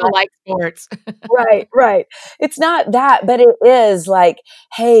bad that. People like sports. Right. It's not that, but it is like,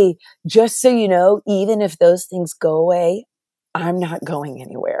 hey, just so you know, even if those things go away, I'm not going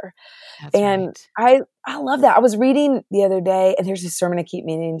anywhere. That's and right. I love that. I was reading the other day, and there's a sermon I keep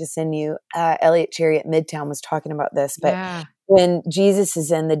meaning to send you. Elliot Cherry at Midtown was talking about this, but when Jesus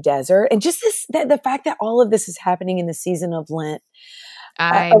is in the desert, and just the fact that all of this is happening in the season of Lent.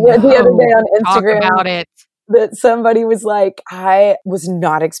 I read the other day on Instagram about it. That somebody was like, I was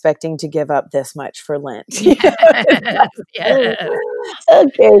not expecting to give up this much for Lent. Yes.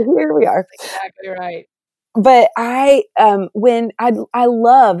 Okay, here we are. That's exactly right. But I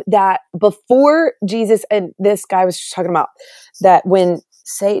love that before Jesus, and this guy was just talking about that when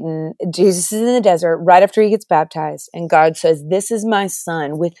Jesus is in the desert right after he gets baptized, and God says, "This is my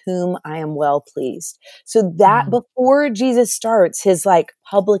son with whom I am well pleased." So that before Jesus starts his like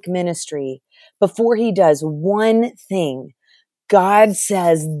public ministry, before he does one thing, God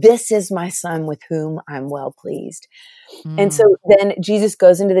says, "This is my son with whom I'm well pleased." And so then Jesus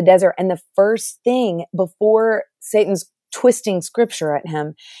goes into the desert, and the first thing before Satan's twisting scripture at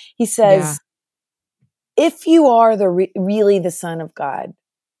him, he says, if you are really the Son of God,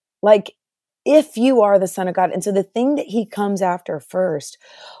 like if you are the Son of God. And so the thing that he comes after first,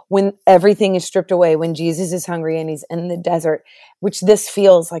 when everything is stripped away, when Jesus is hungry and he's in the desert, which this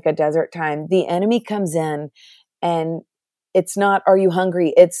feels like a desert time, the enemy comes in, and it's not, are you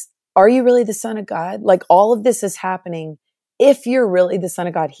hungry? It's, are you really the Son of God? Like all of this is happening. If you're really the Son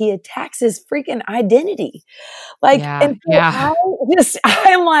of God, he attacks his freaking identity. Like, I'm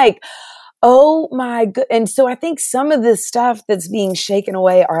like, oh my good. And so I think some of this stuff that's being shaken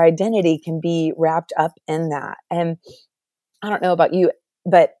away, our identity, can be wrapped up in that. And I don't know about you,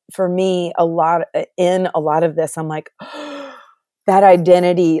 but for me, a lot of this, I'm like, that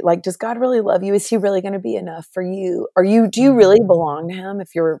identity, like, does God really love you? Is he really going to be enough for you? Do you really belong to him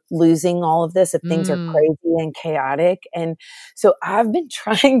if you're losing all of this, if things are crazy and chaotic? And so I've been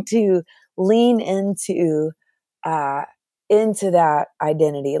trying to lean into that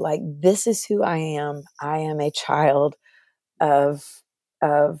identity. Like, this is who I am. I am a child of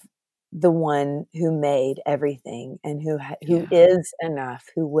the one who made everything, and who is enough,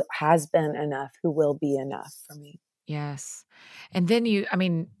 who has been enough, who will be enough for me. Yes. And then we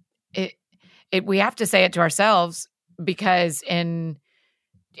have to say it to ourselves, because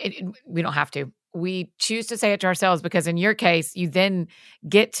we don't have to. We choose to say it to ourselves because in your case, you then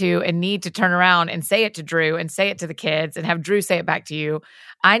get to and need to turn around and say it to Drew and say it to the kids and have Drew say it back to you.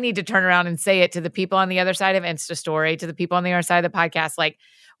 I need to turn around and say it to the people on the other side of Insta Story, to the people on the other side of the podcast. Like,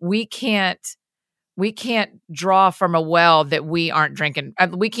 we can't draw from a well that we aren't drinking.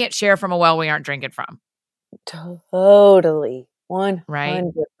 We can't share from a well we aren't drinking from. Totally. 100%. Right?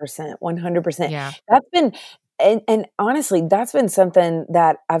 100%. Yeah. That's been, and honestly, that's been something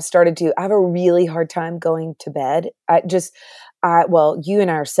that I've started to, I have a really hard time going to bed. You and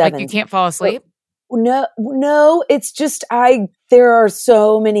I are 7. Like, you can't fall asleep? No, it's just, there are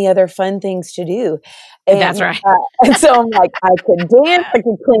so many other fun things to do. And, that's right. And so I'm like, I could dance, I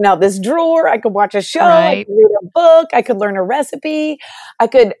could clean out this drawer, I could watch a show, I could read a book, I could learn a recipe,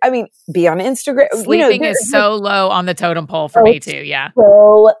 be on Instagram. Sleeping is so low on the totem pole for me too. Yeah.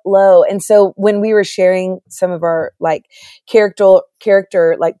 So low. And so when we were sharing some of our like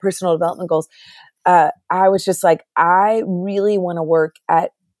character, like personal development goals, I was just like, I really want to work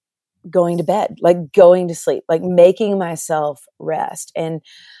at going to bed, like going to sleep, like making myself rest. And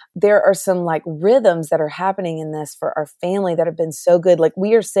there are some like rhythms that are happening in this for our family that have been so good. Like,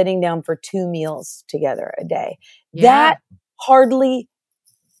 we are sitting down for 2 meals together a day. Yeah. That hardly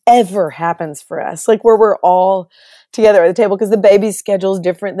ever happens for us. Like, where we're all together at the table, because the baby's schedule is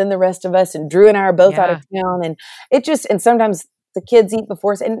different than the rest of us. And Drew and I are both out of town, and and sometimes the kids eat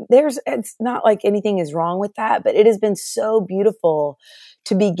before us, and it's not like anything is wrong with that, but it has been so beautiful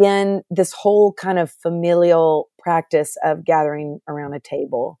to begin this whole kind of familial practice of gathering around a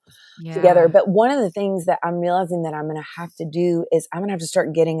table together. But one of the things that I'm realizing that I'm going to have to do is I'm going to have to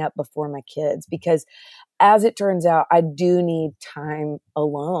start getting up before my kids, because as it turns out, I do need time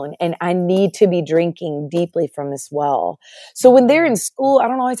alone, and I need to be drinking deeply from this well. So when they're in school, I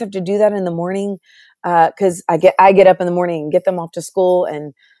don't always have to do that in the morning, because I get up in the morning and get them off to school,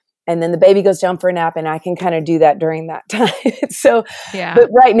 and And then the baby goes down for a nap and I can kind of do that during that time. So, Yeah. but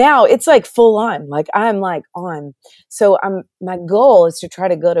right now it's like full on, like I'm like on. So my goal is to try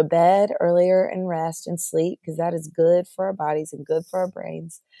to go to bed earlier and rest and sleep, because that is good for our bodies and good for our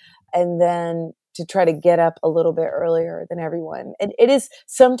brains. And then to try to get up a little bit earlier than everyone. And it is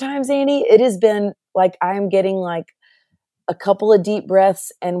sometimes, Annie, it has been like I'm getting like a couple of deep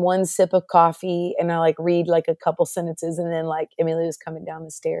breaths and one sip of coffee, and I like read like a couple sentences, and then like Emilia's coming down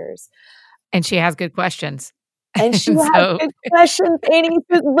the stairs. And she has good questions. And she has good questions, Annie.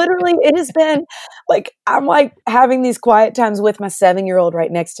 Literally, it has been like, I'm like having these quiet times with my 7-year-old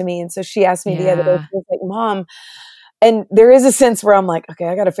right next to me. And so she asked me the other day, she was like, Mom, and there is a sense where I'm like, okay,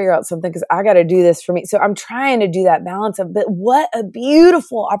 I got to figure out something because I got to do this for me. So I'm trying to do that balance of, but what a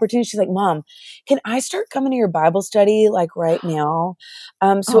beautiful opportunity. She's like, Mom, can I start coming to your Bible study like right now?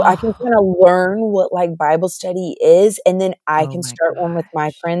 So I can kind of learn what like Bible study is. And then I can start one with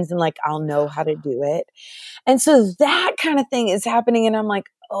my friends and like, I'll know how to do it. And so that kind of thing is happening. And I'm like,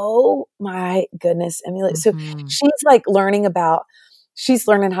 oh my goodness, Emilia. So she's like she's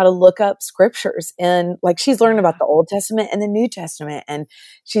learning how to look up scriptures, and like she's learning about the Old Testament and the New Testament. And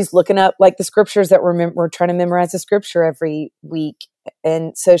she's looking up like the scriptures that we're trying to memorize the scripture every week.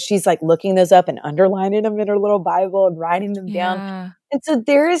 And so she's like looking those up and underlining them in her little Bible and writing them down. And so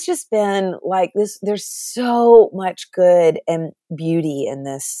there has just been like this, there's so much good and beauty in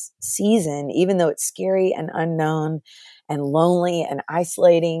this season, even though it's scary and unknown and lonely and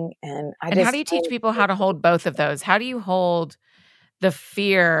isolating. And how do you teach people how to hold both of those? How do you hold the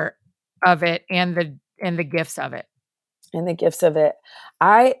fear of it and the gifts of it? And the gifts of it.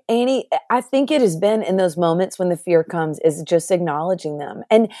 Annie, I think it has been in those moments when the fear comes is just acknowledging them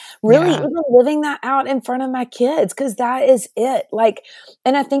and really even living that out in front of my kids, because that is it. Like,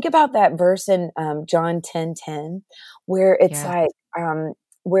 and I think about that verse in John 10:10, where it's like,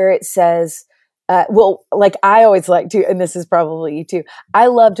 where it says, well, like I always like to, and this is probably you too, I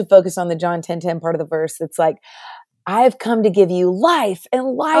love to focus on the John 10:10 part of the verse that's like, I've come to give you life and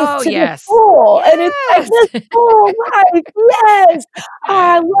life to the full. Yes. And it's like this full life. Yes.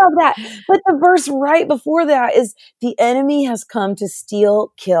 I love that. But the verse right before that is the enemy has come to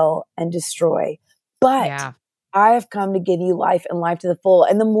steal, kill, and destroy. But I have come to give you life and life to the full.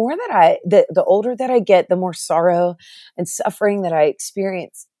 And the more that the older that I get, the more sorrow and suffering that I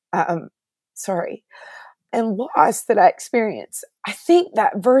experience. And loss that I experience. I think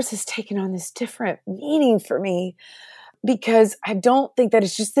that verse has taken on this different meaning for me, because I don't think that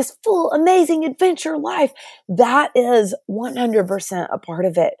it's just this full, amazing adventure life. That is 100% a part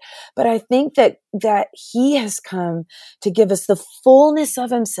of it. But I think that he has come to give us the fullness of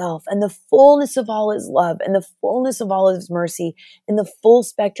himself and the fullness of all his love and the fullness of all of his mercy and the full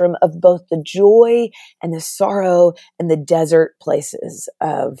spectrum of both the joy and the sorrow and the desert places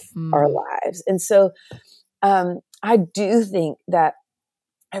of our lives. And so, I do think that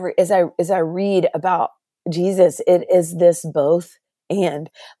as I read about Jesus, it is this both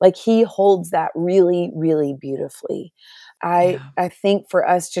and, like he holds that really, really beautifully. I think for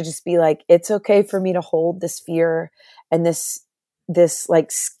us to just be like, it's okay for me to hold this fear and this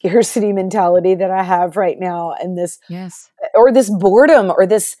like scarcity mentality that I have right now, and this, or this boredom, or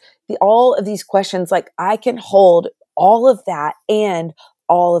all of these questions, like I can hold all of that and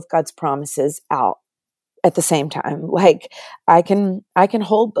all of God's promises out at the same time. Like I can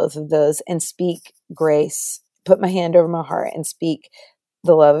hold both of those and speak grace, put my hand over my heart and speak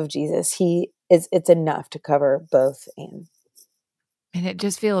the love of Jesus. It's enough to cover both. And it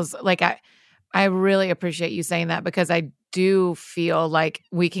just feels like I really appreciate you saying that, because I do feel like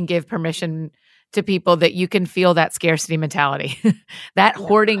we can give permission to people that you can feel that scarcity mentality, that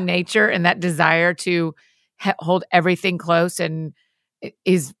hoarding nature and that desire to hold everything close. And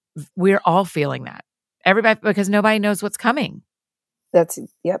we're all feeling that. Everybody, because nobody knows what's coming. That's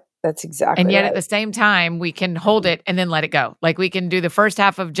exactly. And yet at the same time, we can hold it and then let it go. Like we can do the first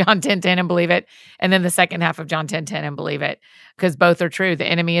half of John 10:10 and believe it, and then the second half of John 10:10 and believe it, because both are true. The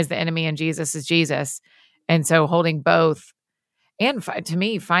enemy is the enemy and Jesus is Jesus. And so holding both, and to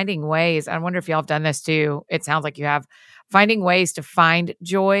me, finding ways, I wonder if y'all have done this too. It sounds like you have. Finding ways to find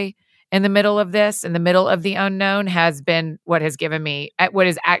joy in the middle of this, in the middle of the unknown, has been what has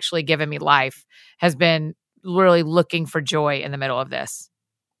actually given me life, has been literally looking for joy in the middle of this.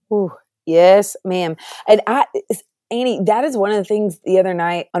 Ooh, yes, ma'am. And Annie, that is one of the things the other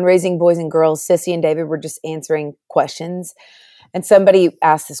night on Raising Boys and Girls, Sissy and David were just answering questions. And somebody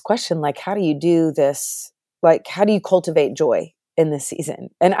asked this question, like, how do you do this? Like, how do you cultivate joy in this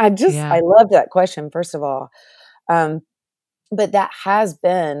season? And I love that question, first of all. But that has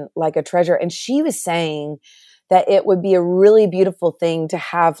been like a treasure. And she was saying that it would be a really beautiful thing to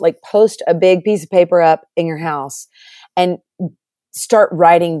have, like, post a big piece of paper up in your house and start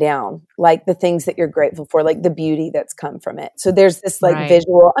writing down like the things that you're grateful for, like the beauty that's come from it. So there's this like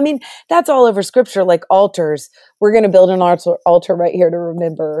visual, I mean, that's all over scripture, like altars. We're going to build an altar right here to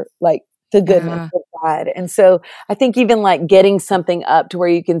remember like the goodness of God. And so I think even like getting something up to where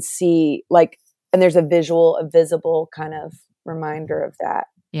you can see like, and there's a visible kind of reminder of that.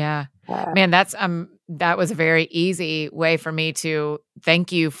 Yeah. Man, that was a very easy way for me to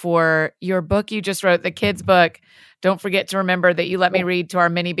thank you for your book you just wrote, the kids book. Don't forget to remember that you let me read to our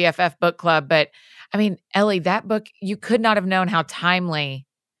mini BFF book club. But I mean, Ellie, that book, you could not have known how timely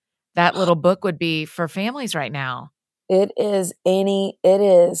that little book would be for families right now. It is, Annie. It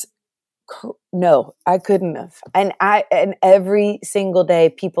is. No, I couldn't have. And every single day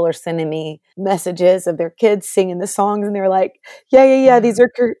people are sending me messages of their kids singing the songs and they're like, yeah, these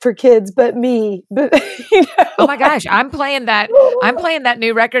are for kids, but me. But you know. Oh my gosh, I'm playing that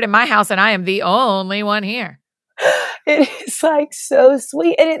new record in my house and I am the only one here. It is like so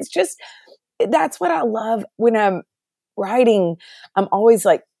sweet. And it's just, that's what I love when I'm writing. I'm always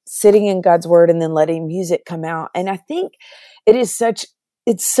like sitting in God's word and then letting music come out. And I think it's such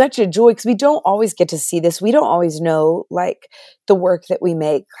a joy because we don't always get to see this. We don't always know like the work that we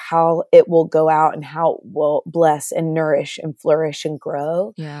make, how it will go out and how it will bless and nourish and flourish and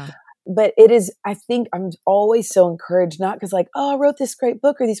grow. Yeah. But it is, I think I'm always so encouraged, not because like, oh, I wrote this great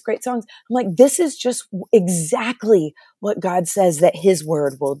book or these great songs. I'm like, this is just exactly what God says that his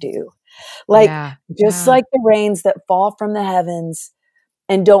word will do. Like, like the rains that fall from the heavens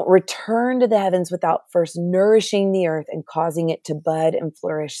and don't return to the heavens without first nourishing the earth and causing it to bud and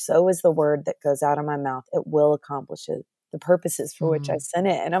flourish. So is the word that goes out of my mouth. It will accomplish the purposes for which I sent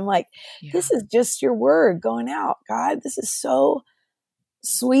it. And I'm like, this is just your word going out, God. This is so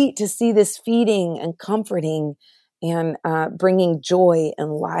sweet to see this feeding and comforting and bringing joy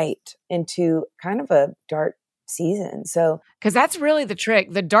and light into kind of a dark season. So, because that's really the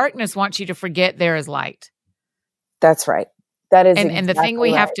trick. The darkness wants you to forget there is light. That's right. That is, and the thing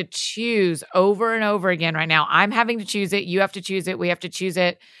we have to choose over and over again right now. I'm having to choose it. You have to choose it. We have to choose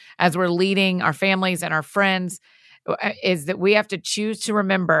it as we're leading our families and our friends. Is that we have to choose to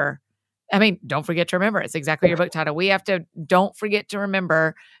remember. I mean, don't forget to remember. It's exactly your book title. We have to don't forget to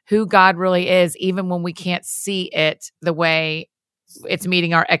remember who God really is, even when we can't see it the way it's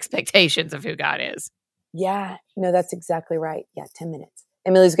meeting our expectations of who God is. Yeah, no, that's exactly right. Yeah, 10 minutes.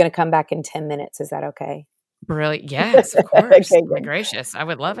 Emily's going to come back in 10 minutes. Is that okay? Brilliant. Yes, of course. Okay, my gracious. I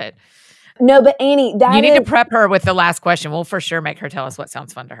would love it. No, but Annie, you need to prep her with the last question. We'll for sure make her tell us what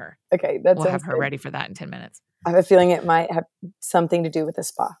sounds fun to her. Okay, we'll have her ready for that in 10 minutes. I have a feeling it might have something to do with the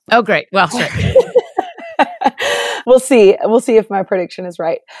spa. Oh, great. Well, sure. We'll see. We'll see if my prediction is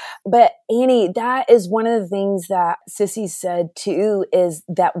right. But Annie, that is one of the things that Sissy said too, is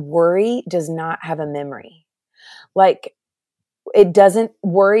that worry does not have a memory. Like it doesn't,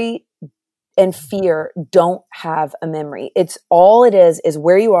 worry and fear don't have a memory. It's all it is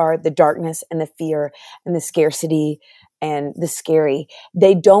where you are, the darkness and the fear and the scarcity and the scary.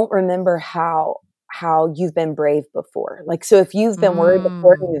 They don't remember how you've been brave before. Like, so if you've been worried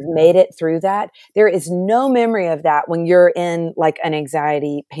before and you've made it through that, there is no memory of that when you're in like an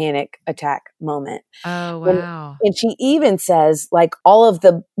anxiety, panic attack moment. Oh, wow. And she even says like all of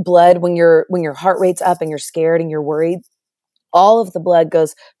the blood, when your heart rate's up and you're scared and you're worried, all of the blood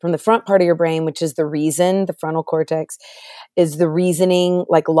goes from the front part of your brain, which is the reason, the frontal cortex is the reasoning,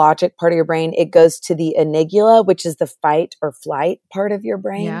 like logic part of your brain. It goes to the amygdala, which is the fight or flight part of your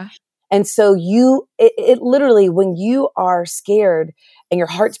brain. Yeah. And so it literally, when you are scared and your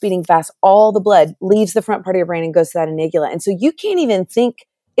heart's beating fast, all the blood leaves the front part of your brain and goes to that amygdala. And so you can't even think.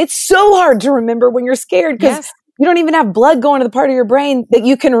 It's so hard to remember when you're scared because you don't even have blood going to the part of your brain that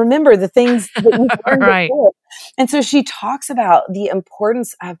you can remember the things that you learned before. And so she talks about the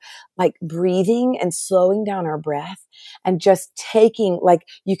importance of like breathing and slowing down our breath and just taking, like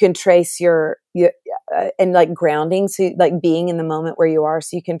you can trace your and like grounding. So like being in the moment where you are,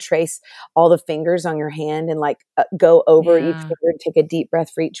 so you can trace all the fingers on your hand and like go over each finger and take a deep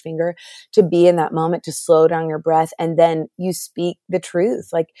breath for each finger to be in that moment, to slow down your breath. And then you speak the truth.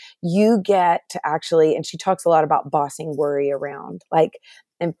 Like you get to actually, and she talks a lot about bossing worry around, like,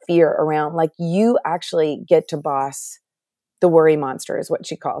 and fear around, like you actually get to boss the worry monster is what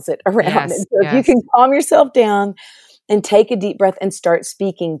she calls it around. Yes, and so if you can calm yourself down and take a deep breath and start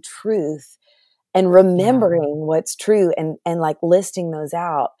speaking truth and remembering what's true and like listing those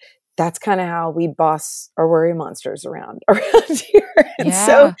out, that's kind of how we boss our worry monsters around here. And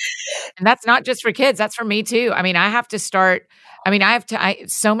and that's not just for kids. That's for me too. I mean,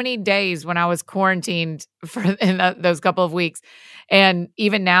 so many days when I was quarantined those couple of weeks, and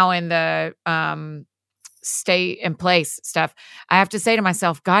even now in the stay in place stuff, I have to say to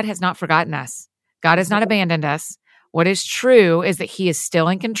myself, God has not forgotten us. God has not abandoned us. What is true is that he is still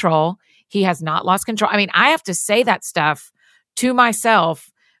in control. He has not lost control. I mean, I have to say that stuff to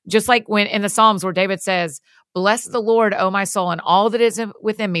myself, just like when in the Psalms where David says, bless the Lord, O my soul, and all that is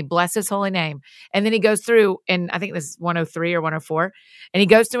within me, bless his holy name. And then he goes through, and I think this is 103 or 104, and he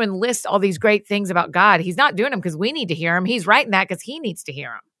goes through and lists all these great things about God. He's not doing them because we need to hear him. He's writing that because he needs to hear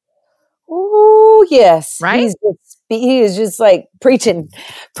them. Oh, yes. Right? He is just like preaching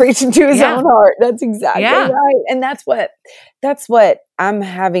to his own heart. That's exactly right. And that's what I'm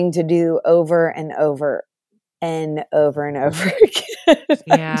having to do over and over and over and over again.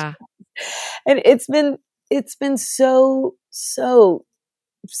 Yeah. And it's been so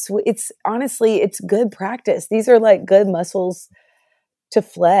sweet. It's honestly, it's good practice. These are like good muscles to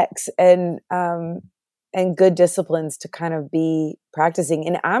flex and good disciplines to kind of be practicing.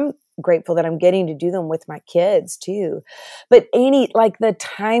 And I'm grateful that I'm getting to do them with my kids too. But Annie, like the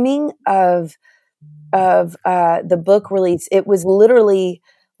timing of the book release, it was literally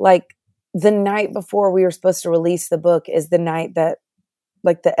like the night before we were supposed to release the book is the night that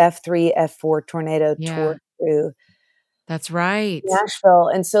like the F3, F4 tornado tore through. That's right. Nashville.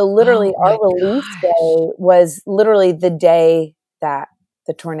 And so literally our release day was literally the day that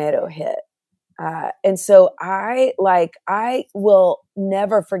the tornado hit. And so I will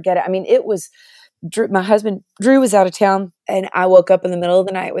never forget it. I mean, it was my husband, Drew, was out of town, and I woke up in the middle of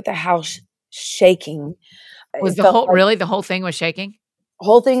the night with the house shaking. Was the whole thing was shaking?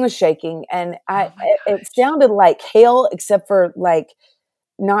 Whole thing was shaking. And it sounded like hail, except for like,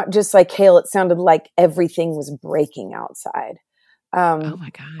 not just like hail. It sounded like everything was breaking outside. Oh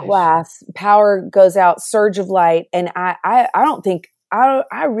my gosh. Glass, power goes out, surge of light. And I don't think I've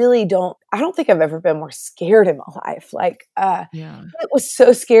ever been more scared in my life. Like, it was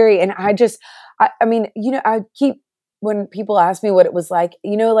so scary. And I mean, when people ask me what it was like,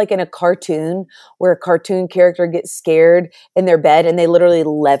 like in a cartoon where a cartoon character gets scared in their bed and they literally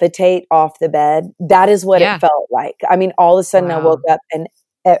levitate off the bed. That is what it felt like. I mean, all of a sudden I woke up and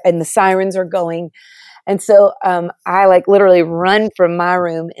the sirens are going. And so I like literally run from my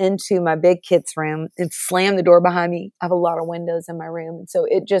room into my big kid's room and slam the door behind me. I have a lot of windows in my room. And so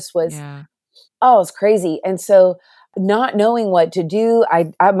it just was, it was crazy. And so not knowing what to do,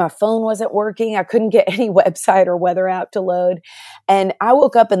 my phone wasn't working. I couldn't get any website or weather app to load. And I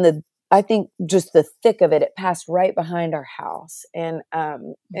woke up in I think just the thick of it, it passed right behind our house. And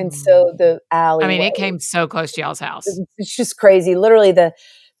so the alley. I mean, it came so close to y'all's house. It's just crazy. Literally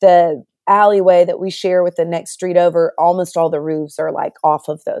the alleyway that we share with the next street over, almost all the roofs are like off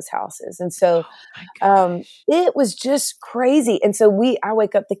of those houses. And so it was just crazy. And so I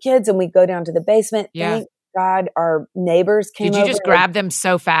wake up the kids and we go down to the basement. Yeah. Thank God our neighbors came over. Did you just grab them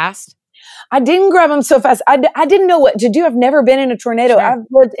so fast? I didn't grab them so fast. I didn't know what to do. I've never been in a tornado. Sure. I've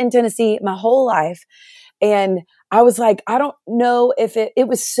lived in Tennessee my whole life. And I was like, I don't know if it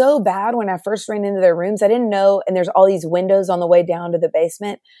was so bad when I first ran into their rooms. I didn't know. And there's all these windows on the way down to the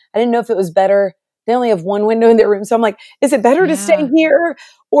basement. I didn't know if it was better. They only have one window in their room. So I'm like, is it better to stay here?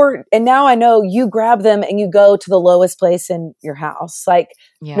 And now I know you grab them and you go to the lowest place in your house. Like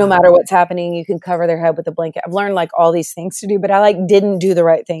no matter what's happening, you can cover their head with a blanket. I've learned like all these things to do, but I didn't do the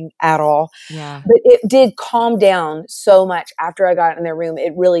right thing at all. Yeah. But it did calm down so much after I got in their room.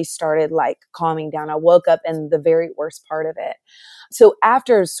 It really started like calming down. I woke up in the very worst part of it. So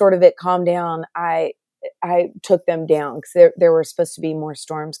after sort of it calmed down, I took them down because there were supposed to be more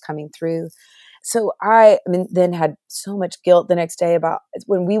storms coming through. So I then had so much guilt the next day about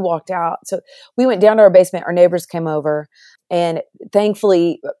when we walked out. So we went down to our basement. Our neighbors came over, and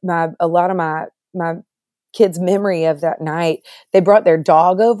thankfully, a lot of my kids' memory of that night, they brought their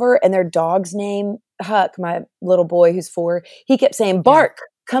dog over, and their dog's name, Huck, my little boy who's 4, he kept saying, "Bark,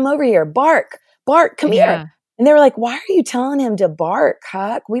 come over here, bark, come here." And they were like, "Why are you telling him to bark,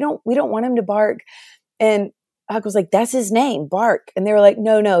 Huck? We don't want him to bark." And Huck was like, "That's his name, Bark." And they were like,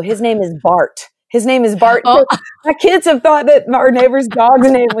 no, his name is Bart. His name is Bart. Oh. My kids have thought that our neighbor's dog's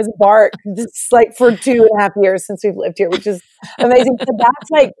name was Bart just like for 2.5 years since we've lived here, which is amazing. So that's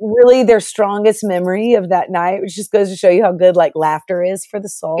like really their strongest memory of that night, which just goes to show you how good like laughter is for the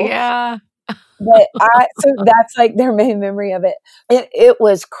soul. Yeah. But so that's like their main memory of it. It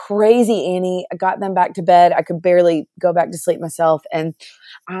was crazy, Annie. I got them back to bed. I could barely go back to sleep myself. And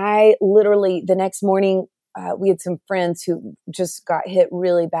I literally the next morning, we had some friends who just got hit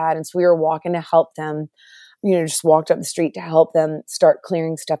really bad. And so we were walking to help them, just walked up the street to help them start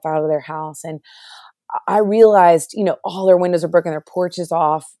clearing stuff out of their house. And I realized, all their windows are broken, their porch is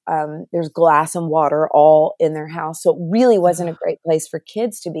off. There's glass and water all in their house. So it really wasn't a great place for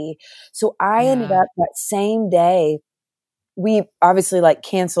kids to be. So I ended up that same day, we obviously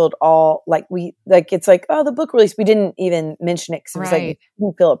canceled all, it's the book release. We didn't even mention it because it was it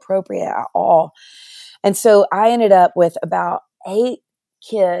didn't feel appropriate at all. And so I ended up with about 8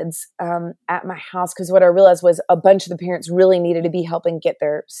 kids at my house, because what I realized was a bunch of the parents really needed to be helping get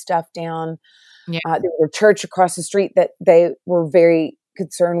their stuff down. Yeah. There was a church across the street that they were very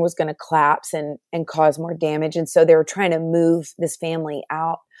concerned was going to collapse and cause more damage. And so they were trying to move this family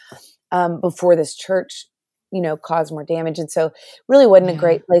out before this church, caused more damage. And so really wasn't a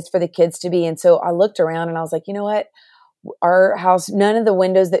great place for the kids to be. And so I looked around and I was like, you know what? Our house, none of the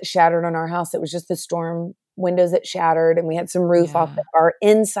windows that shattered on our house, it was just the storm windows that shattered, and we had some roof off. Our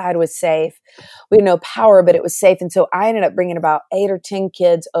inside was safe. We had no power, but it was safe. And so I ended up bringing about 8 or 10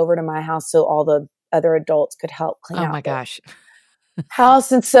 kids over to my house so all the other adults could help clean out. Oh my gosh.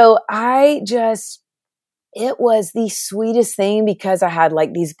 House. And so it was the sweetest thing, because I had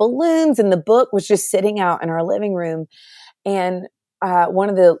these balloons, and the book was just sitting out in our living room. And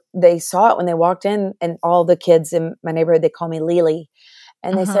they saw it when they walked in, and all the kids in my neighborhood, they call me Lily.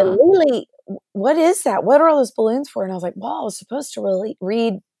 And they said, Lily, what is that? What are all those balloons for? And I was like, well, I was supposed to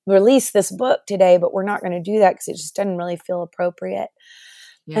release this book today, but we're not going to do that because it just doesn't really feel appropriate.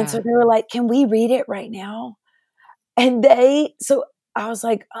 Yeah. And so they were like, can we read it right now? And so I was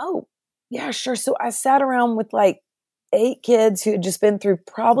like, oh, yeah, sure. So I sat around with 8 kids who had just been through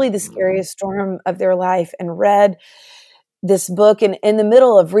probably the scariest storm of their life and read this book. And in the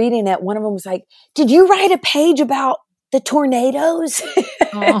middle of reading it, one of them was like, did you write a page about the tornadoes? So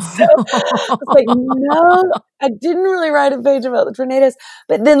I was like, no, I didn't really write a page about the tornadoes.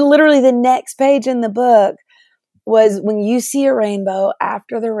 But then literally the next page in the book was, when you see a rainbow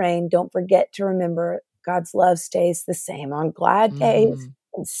after the rain, don't forget to remember God's love stays the same. On glad days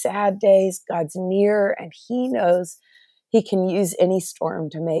and sad days, God's near, and He knows He can use any storm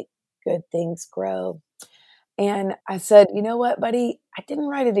to make good things grow. And I said, you know what, buddy? I didn't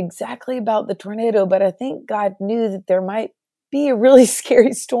write it exactly about the tornado, but I think God knew that there might be a really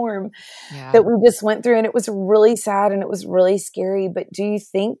scary storm that we just went through. And it was really sad and it was really scary. But do you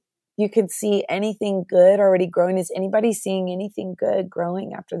think you could see anything good already growing? Is anybody seeing anything good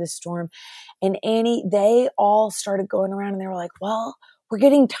growing after this storm? And Annie, they all started going around and they were like, well, we're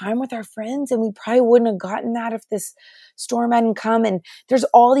getting time with our friends, and we probably wouldn't have gotten that if this storm hadn't come. And there's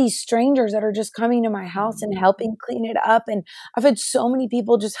all these strangers that are just coming to my house and helping clean it up. And I've had so many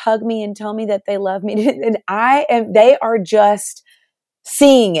people just hug me and tell me that they love me. And they are just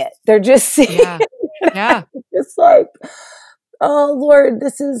seeing it. They're just seeing it. Yeah. It's like, oh Lord,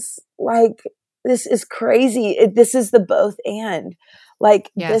 this is crazy. This is the both and.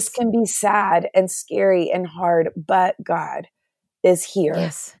 This can be sad and scary and hard, but God is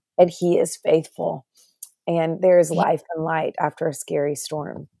here, and He is faithful, and there is life and light after a scary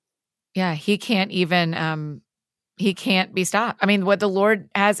storm. Yeah, He can't even He can't be stopped. I mean, what the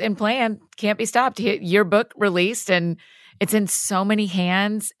Lord has in plan can't be stopped. Your book released, and it's in so many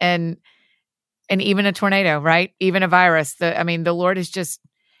hands, and even a tornado, right? Even a virus. The Lord is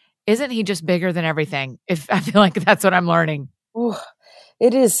isn't He just bigger than everything? I feel like that's what I'm learning. Ooh,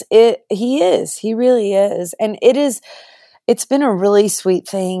 it is. He is. He really is, and it is. It's been a really sweet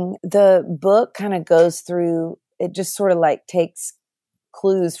thing. The book kind of goes through, it just sort of takes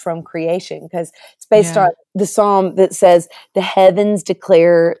clues from creation, because it's based on the Psalm that says, the heavens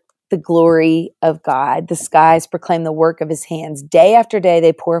declare the glory of God. The skies proclaim the work of His hands. Day after day,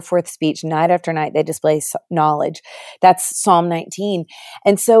 they pour forth speech. Night after night, they display knowledge. That's Psalm 19.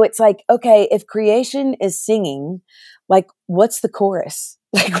 And so it's like, okay, if creation is singing, what's the chorus?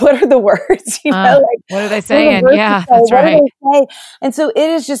 What are the words? What are they saying? Yeah, that's right. And so it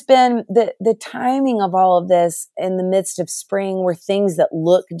has just been the timing of all of this in the midst of spring, where things that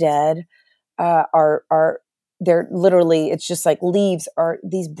look dead they're literally, it's just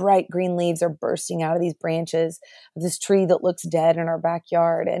these bright green leaves are bursting out of these branches of this tree that looks dead in our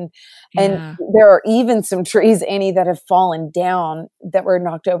backyard. And there are even some trees, Annie, that have fallen down, that were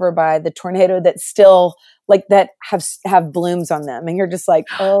knocked over by the tornado, that still that have blooms on them. And you're just like,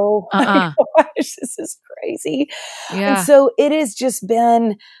 oh my gosh, this is crazy. Yeah. And so it has just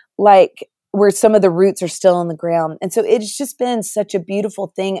been where some of the roots are still in the ground. And so it's just been such a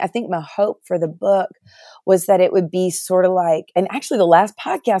beautiful thing. I think my hope for the book was that it would be sort of like, and actually the last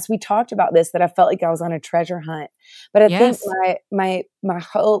podcast we talked about this, that I felt like I was on a treasure hunt. But I think my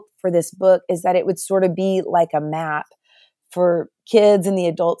hope for this book is that it would sort of be like a map for kids and the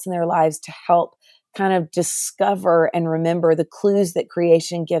adults in their lives to help kind of discover and remember the clues that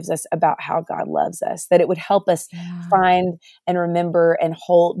creation gives us about how God loves us, that it would help us find and remember and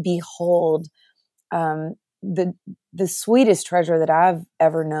behold the sweetest treasure that I've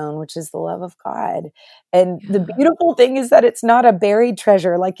ever known, which is the love of God. And the beautiful thing is that it's not a buried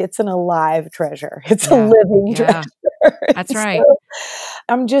treasure, like it's an alive treasure. It's a living treasure. That's right. So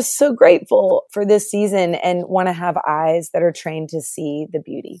I'm just so grateful for this season and want to have eyes that are trained to see the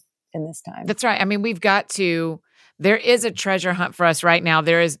beauty in this time. That's right. I mean, there is a treasure hunt for us right now.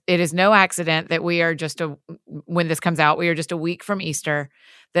 It is no accident that we are when this comes out, we are just a week from Easter,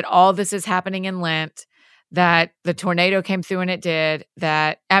 that all this is happening in Lent, that the tornado came through and it did,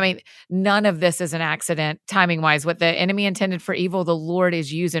 none of this is an accident timing wise. What the enemy intended for evil, the Lord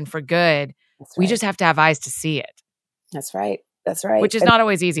is using for good. That's We right. just have to have eyes to see it. That's right. That's right. Which is not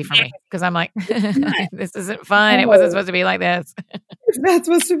always easy for me because I'm like, this isn't fun. It wasn't supposed to be like this. It's not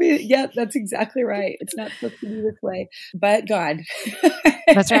supposed to be. Yep, that's exactly right. It's not supposed to be this way, but God.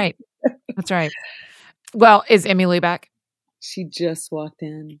 That's right. That's right. Well, is Emmy Lou back? She just walked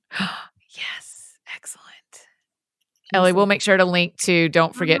in. Yes. Excellent. Ellie, we'll make sure to link to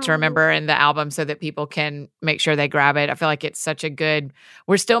Don't Forget to Remember in the album so that people can make sure they grab it. I feel like it's such a good,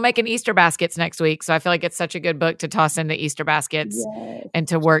 we're still making Easter baskets next week. So I feel like it's such a good book to toss into Easter baskets and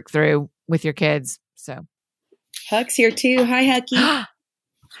to work through with your kids. So Huck's here too. Hi, Hucky. Hi,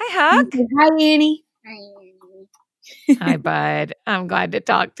 Huck. Hi, Annie. Hi, Annie. Hi, bud. I'm glad to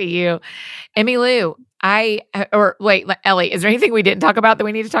talk to you. Emmy Lou, Ellie, is there anything we didn't talk about that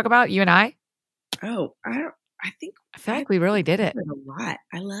we need to talk about, you and I? Oh, I feel like we really did it. A lot.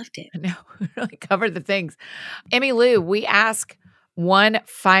 I loved it. No, we really covered the things. Emmy Lou, we ask one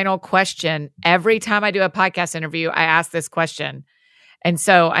final question. Every time I do a podcast interview, I ask this question. And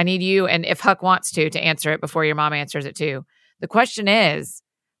so I need you, and if Huck wants to answer it before your mom answers it too. The question is,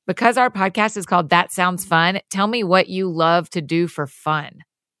 because our podcast is called That Sounds Fun, tell me what you love to do for fun.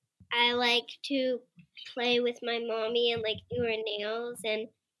 I like to play with my mommy and do her nails and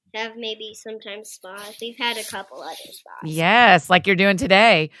have maybe sometimes spas. We've had a couple other spas. Yes, like you're doing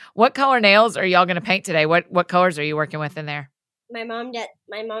today. What color nails are y'all going to paint today? What colors are you working with in there? My mom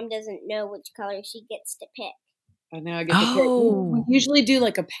doesn't know which color she gets to pick. I know. I get to pick. We usually do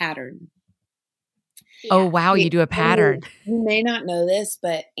like a pattern. Yeah. Oh, wow. You do a pattern. You may not know this,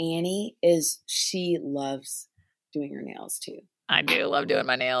 but Annie she loves doing her nails too. I do love doing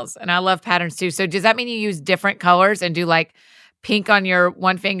my nails, and I love patterns too. So does that mean you use different colors and do like pink on your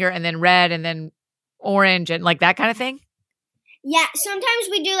one finger and then red and then orange and like that kind of thing? Yeah, sometimes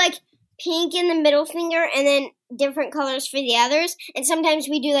we do pink in the middle finger and then different colors for the others. And sometimes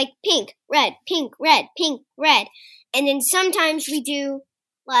we do pink, red, pink, red, pink, red. And then sometimes we do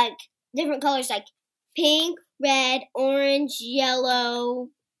different colors like pink, red, orange, yellow,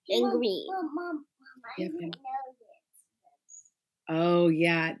 and green. Mom, I didn't know this. Oh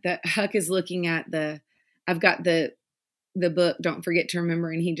yeah, Huck is looking at I've got the book, Don't Forget to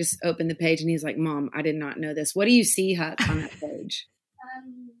Remember, and he just opened the page and he's like, Mom, I did not know this. What do you see, Huck, on that page?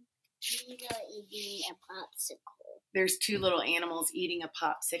 Eating a popsicle. There's two little animals eating a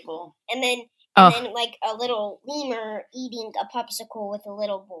popsicle. And then a little lemur eating a popsicle with a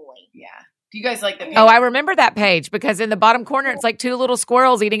little boy. Yeah. Do you guys like the page? Oh, I remember that page because in the bottom corner, it's like two little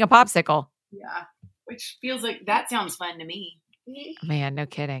squirrels eating a popsicle. Yeah. Which feels like that sounds fun to me. Man, no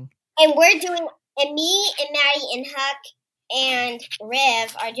kidding. And we're doing, and me and Maddie and Huck and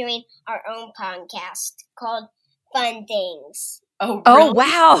Riv are doing our own podcast called Fun Things. Oh, really? Oh,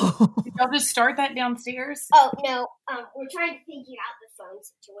 wow. Did y'all just start that downstairs? Oh, no. We're trying to figure out the phone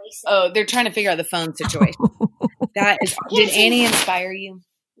situation. Oh, they're trying to figure out the phone situation. Did Annie inspire you?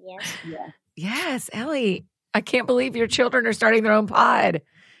 Yes. Yeah. Yes, Ellie. I can't believe your children are starting their own pod.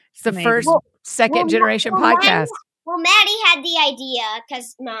 It's the Amazing. second generation podcast. Well, Maddie had the idea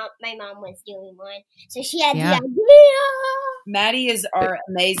because my mom was doing one. So she had the idea. Maddie is our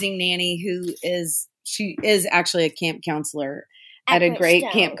amazing nanny she is actually a camp counselor at a great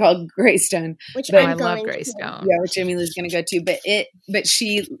camp called Greystone. Which I love Greystone. Yeah, which Emmy Lou's going to go to. But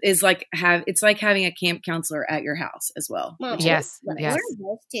she is it's like having a camp counselor at your house as well. Mom, yes. What are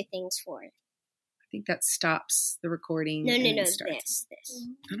those two things for? I think that stops the recording. No, this.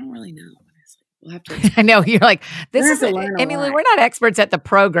 I don't really know. We'll have to. I know you're like, this is Emmy Lou. We're not experts at the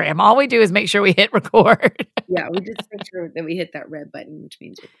program. All we do is make sure we hit record. Yeah, we just make sure that we hit that red button, which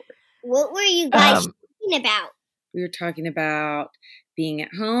means record. What were you guys talking about? We were talking about being at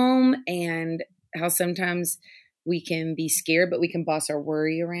home and how sometimes we can be scared, but we can boss our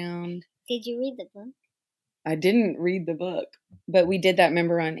worry around. Did you read the book? I didn't read the book, but we did that,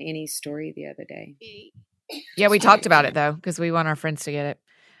 remember, on Annie's story the other day. Yeah, we talked about it, though, because we want our friends to get it.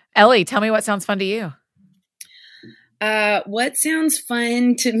 Ellie, tell me what sounds fun to you. What sounds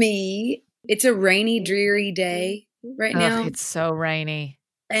fun to me? It's a rainy, dreary day right now. It's so rainy.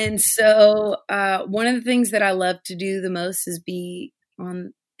 And so one of the things that I love to do the most is be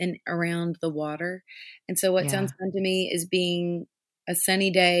on and around the water. And so what sounds fun to me is being a sunny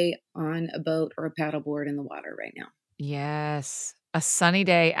day on a boat or a paddleboard in the water right now. Yes. A sunny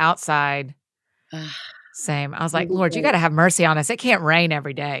day outside. Same. I was like, Lord, you got to have mercy on us. It can't rain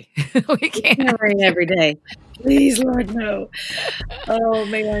every day. We can't rain every day. Please, Lord, no. Oh,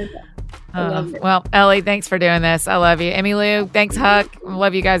 man. Well, Ellie, thanks for doing this. I love you. Emmylou, thanks, Huck. I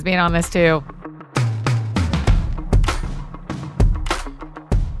love you guys being on this too.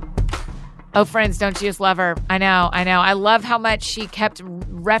 Oh, friends, don't you just love her? I know. I love how much she kept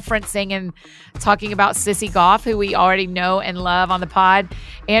referencing and talking about Sissy Goff, who we already know and love on the pod.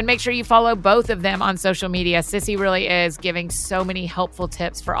 And make sure you follow both of them on social media. Sissy really is giving so many helpful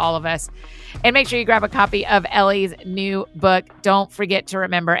tips for all of us. And make sure you grab a copy of Ellie's new book, Don't Forget to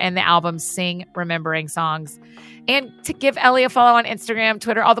Remember, and the album Sing Remembering Songs. And to give Ellie a follow on Instagram,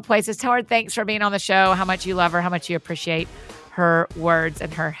 Twitter, all the places. Tell her thanks for being on the show, how much you love her, how much you appreciate her words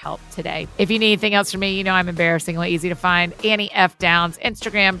and her help today. If you need anything else from me, you know I'm embarrassingly easy to find. Annie F. Downs,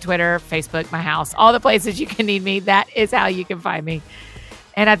 Instagram, Twitter, Facebook, my house, all the places you can need me. That is how you can find me.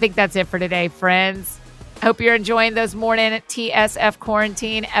 And I think that's it for today, friends. I hope you're enjoying those morning TSF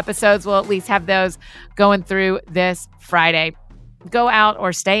quarantine episodes. We'll at least have those going through this Friday. Go out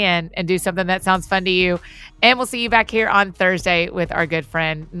or stay in and do something that sounds fun to you. And we'll see you back here on Thursday with our good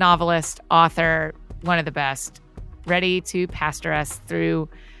friend, novelist, author, one of the best, ready to pastor us through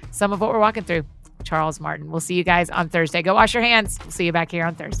some of what we're walking through, Charles Martin. We'll see you guys on Thursday. Go wash your hands. We'll see you back here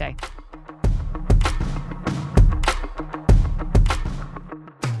on Thursday.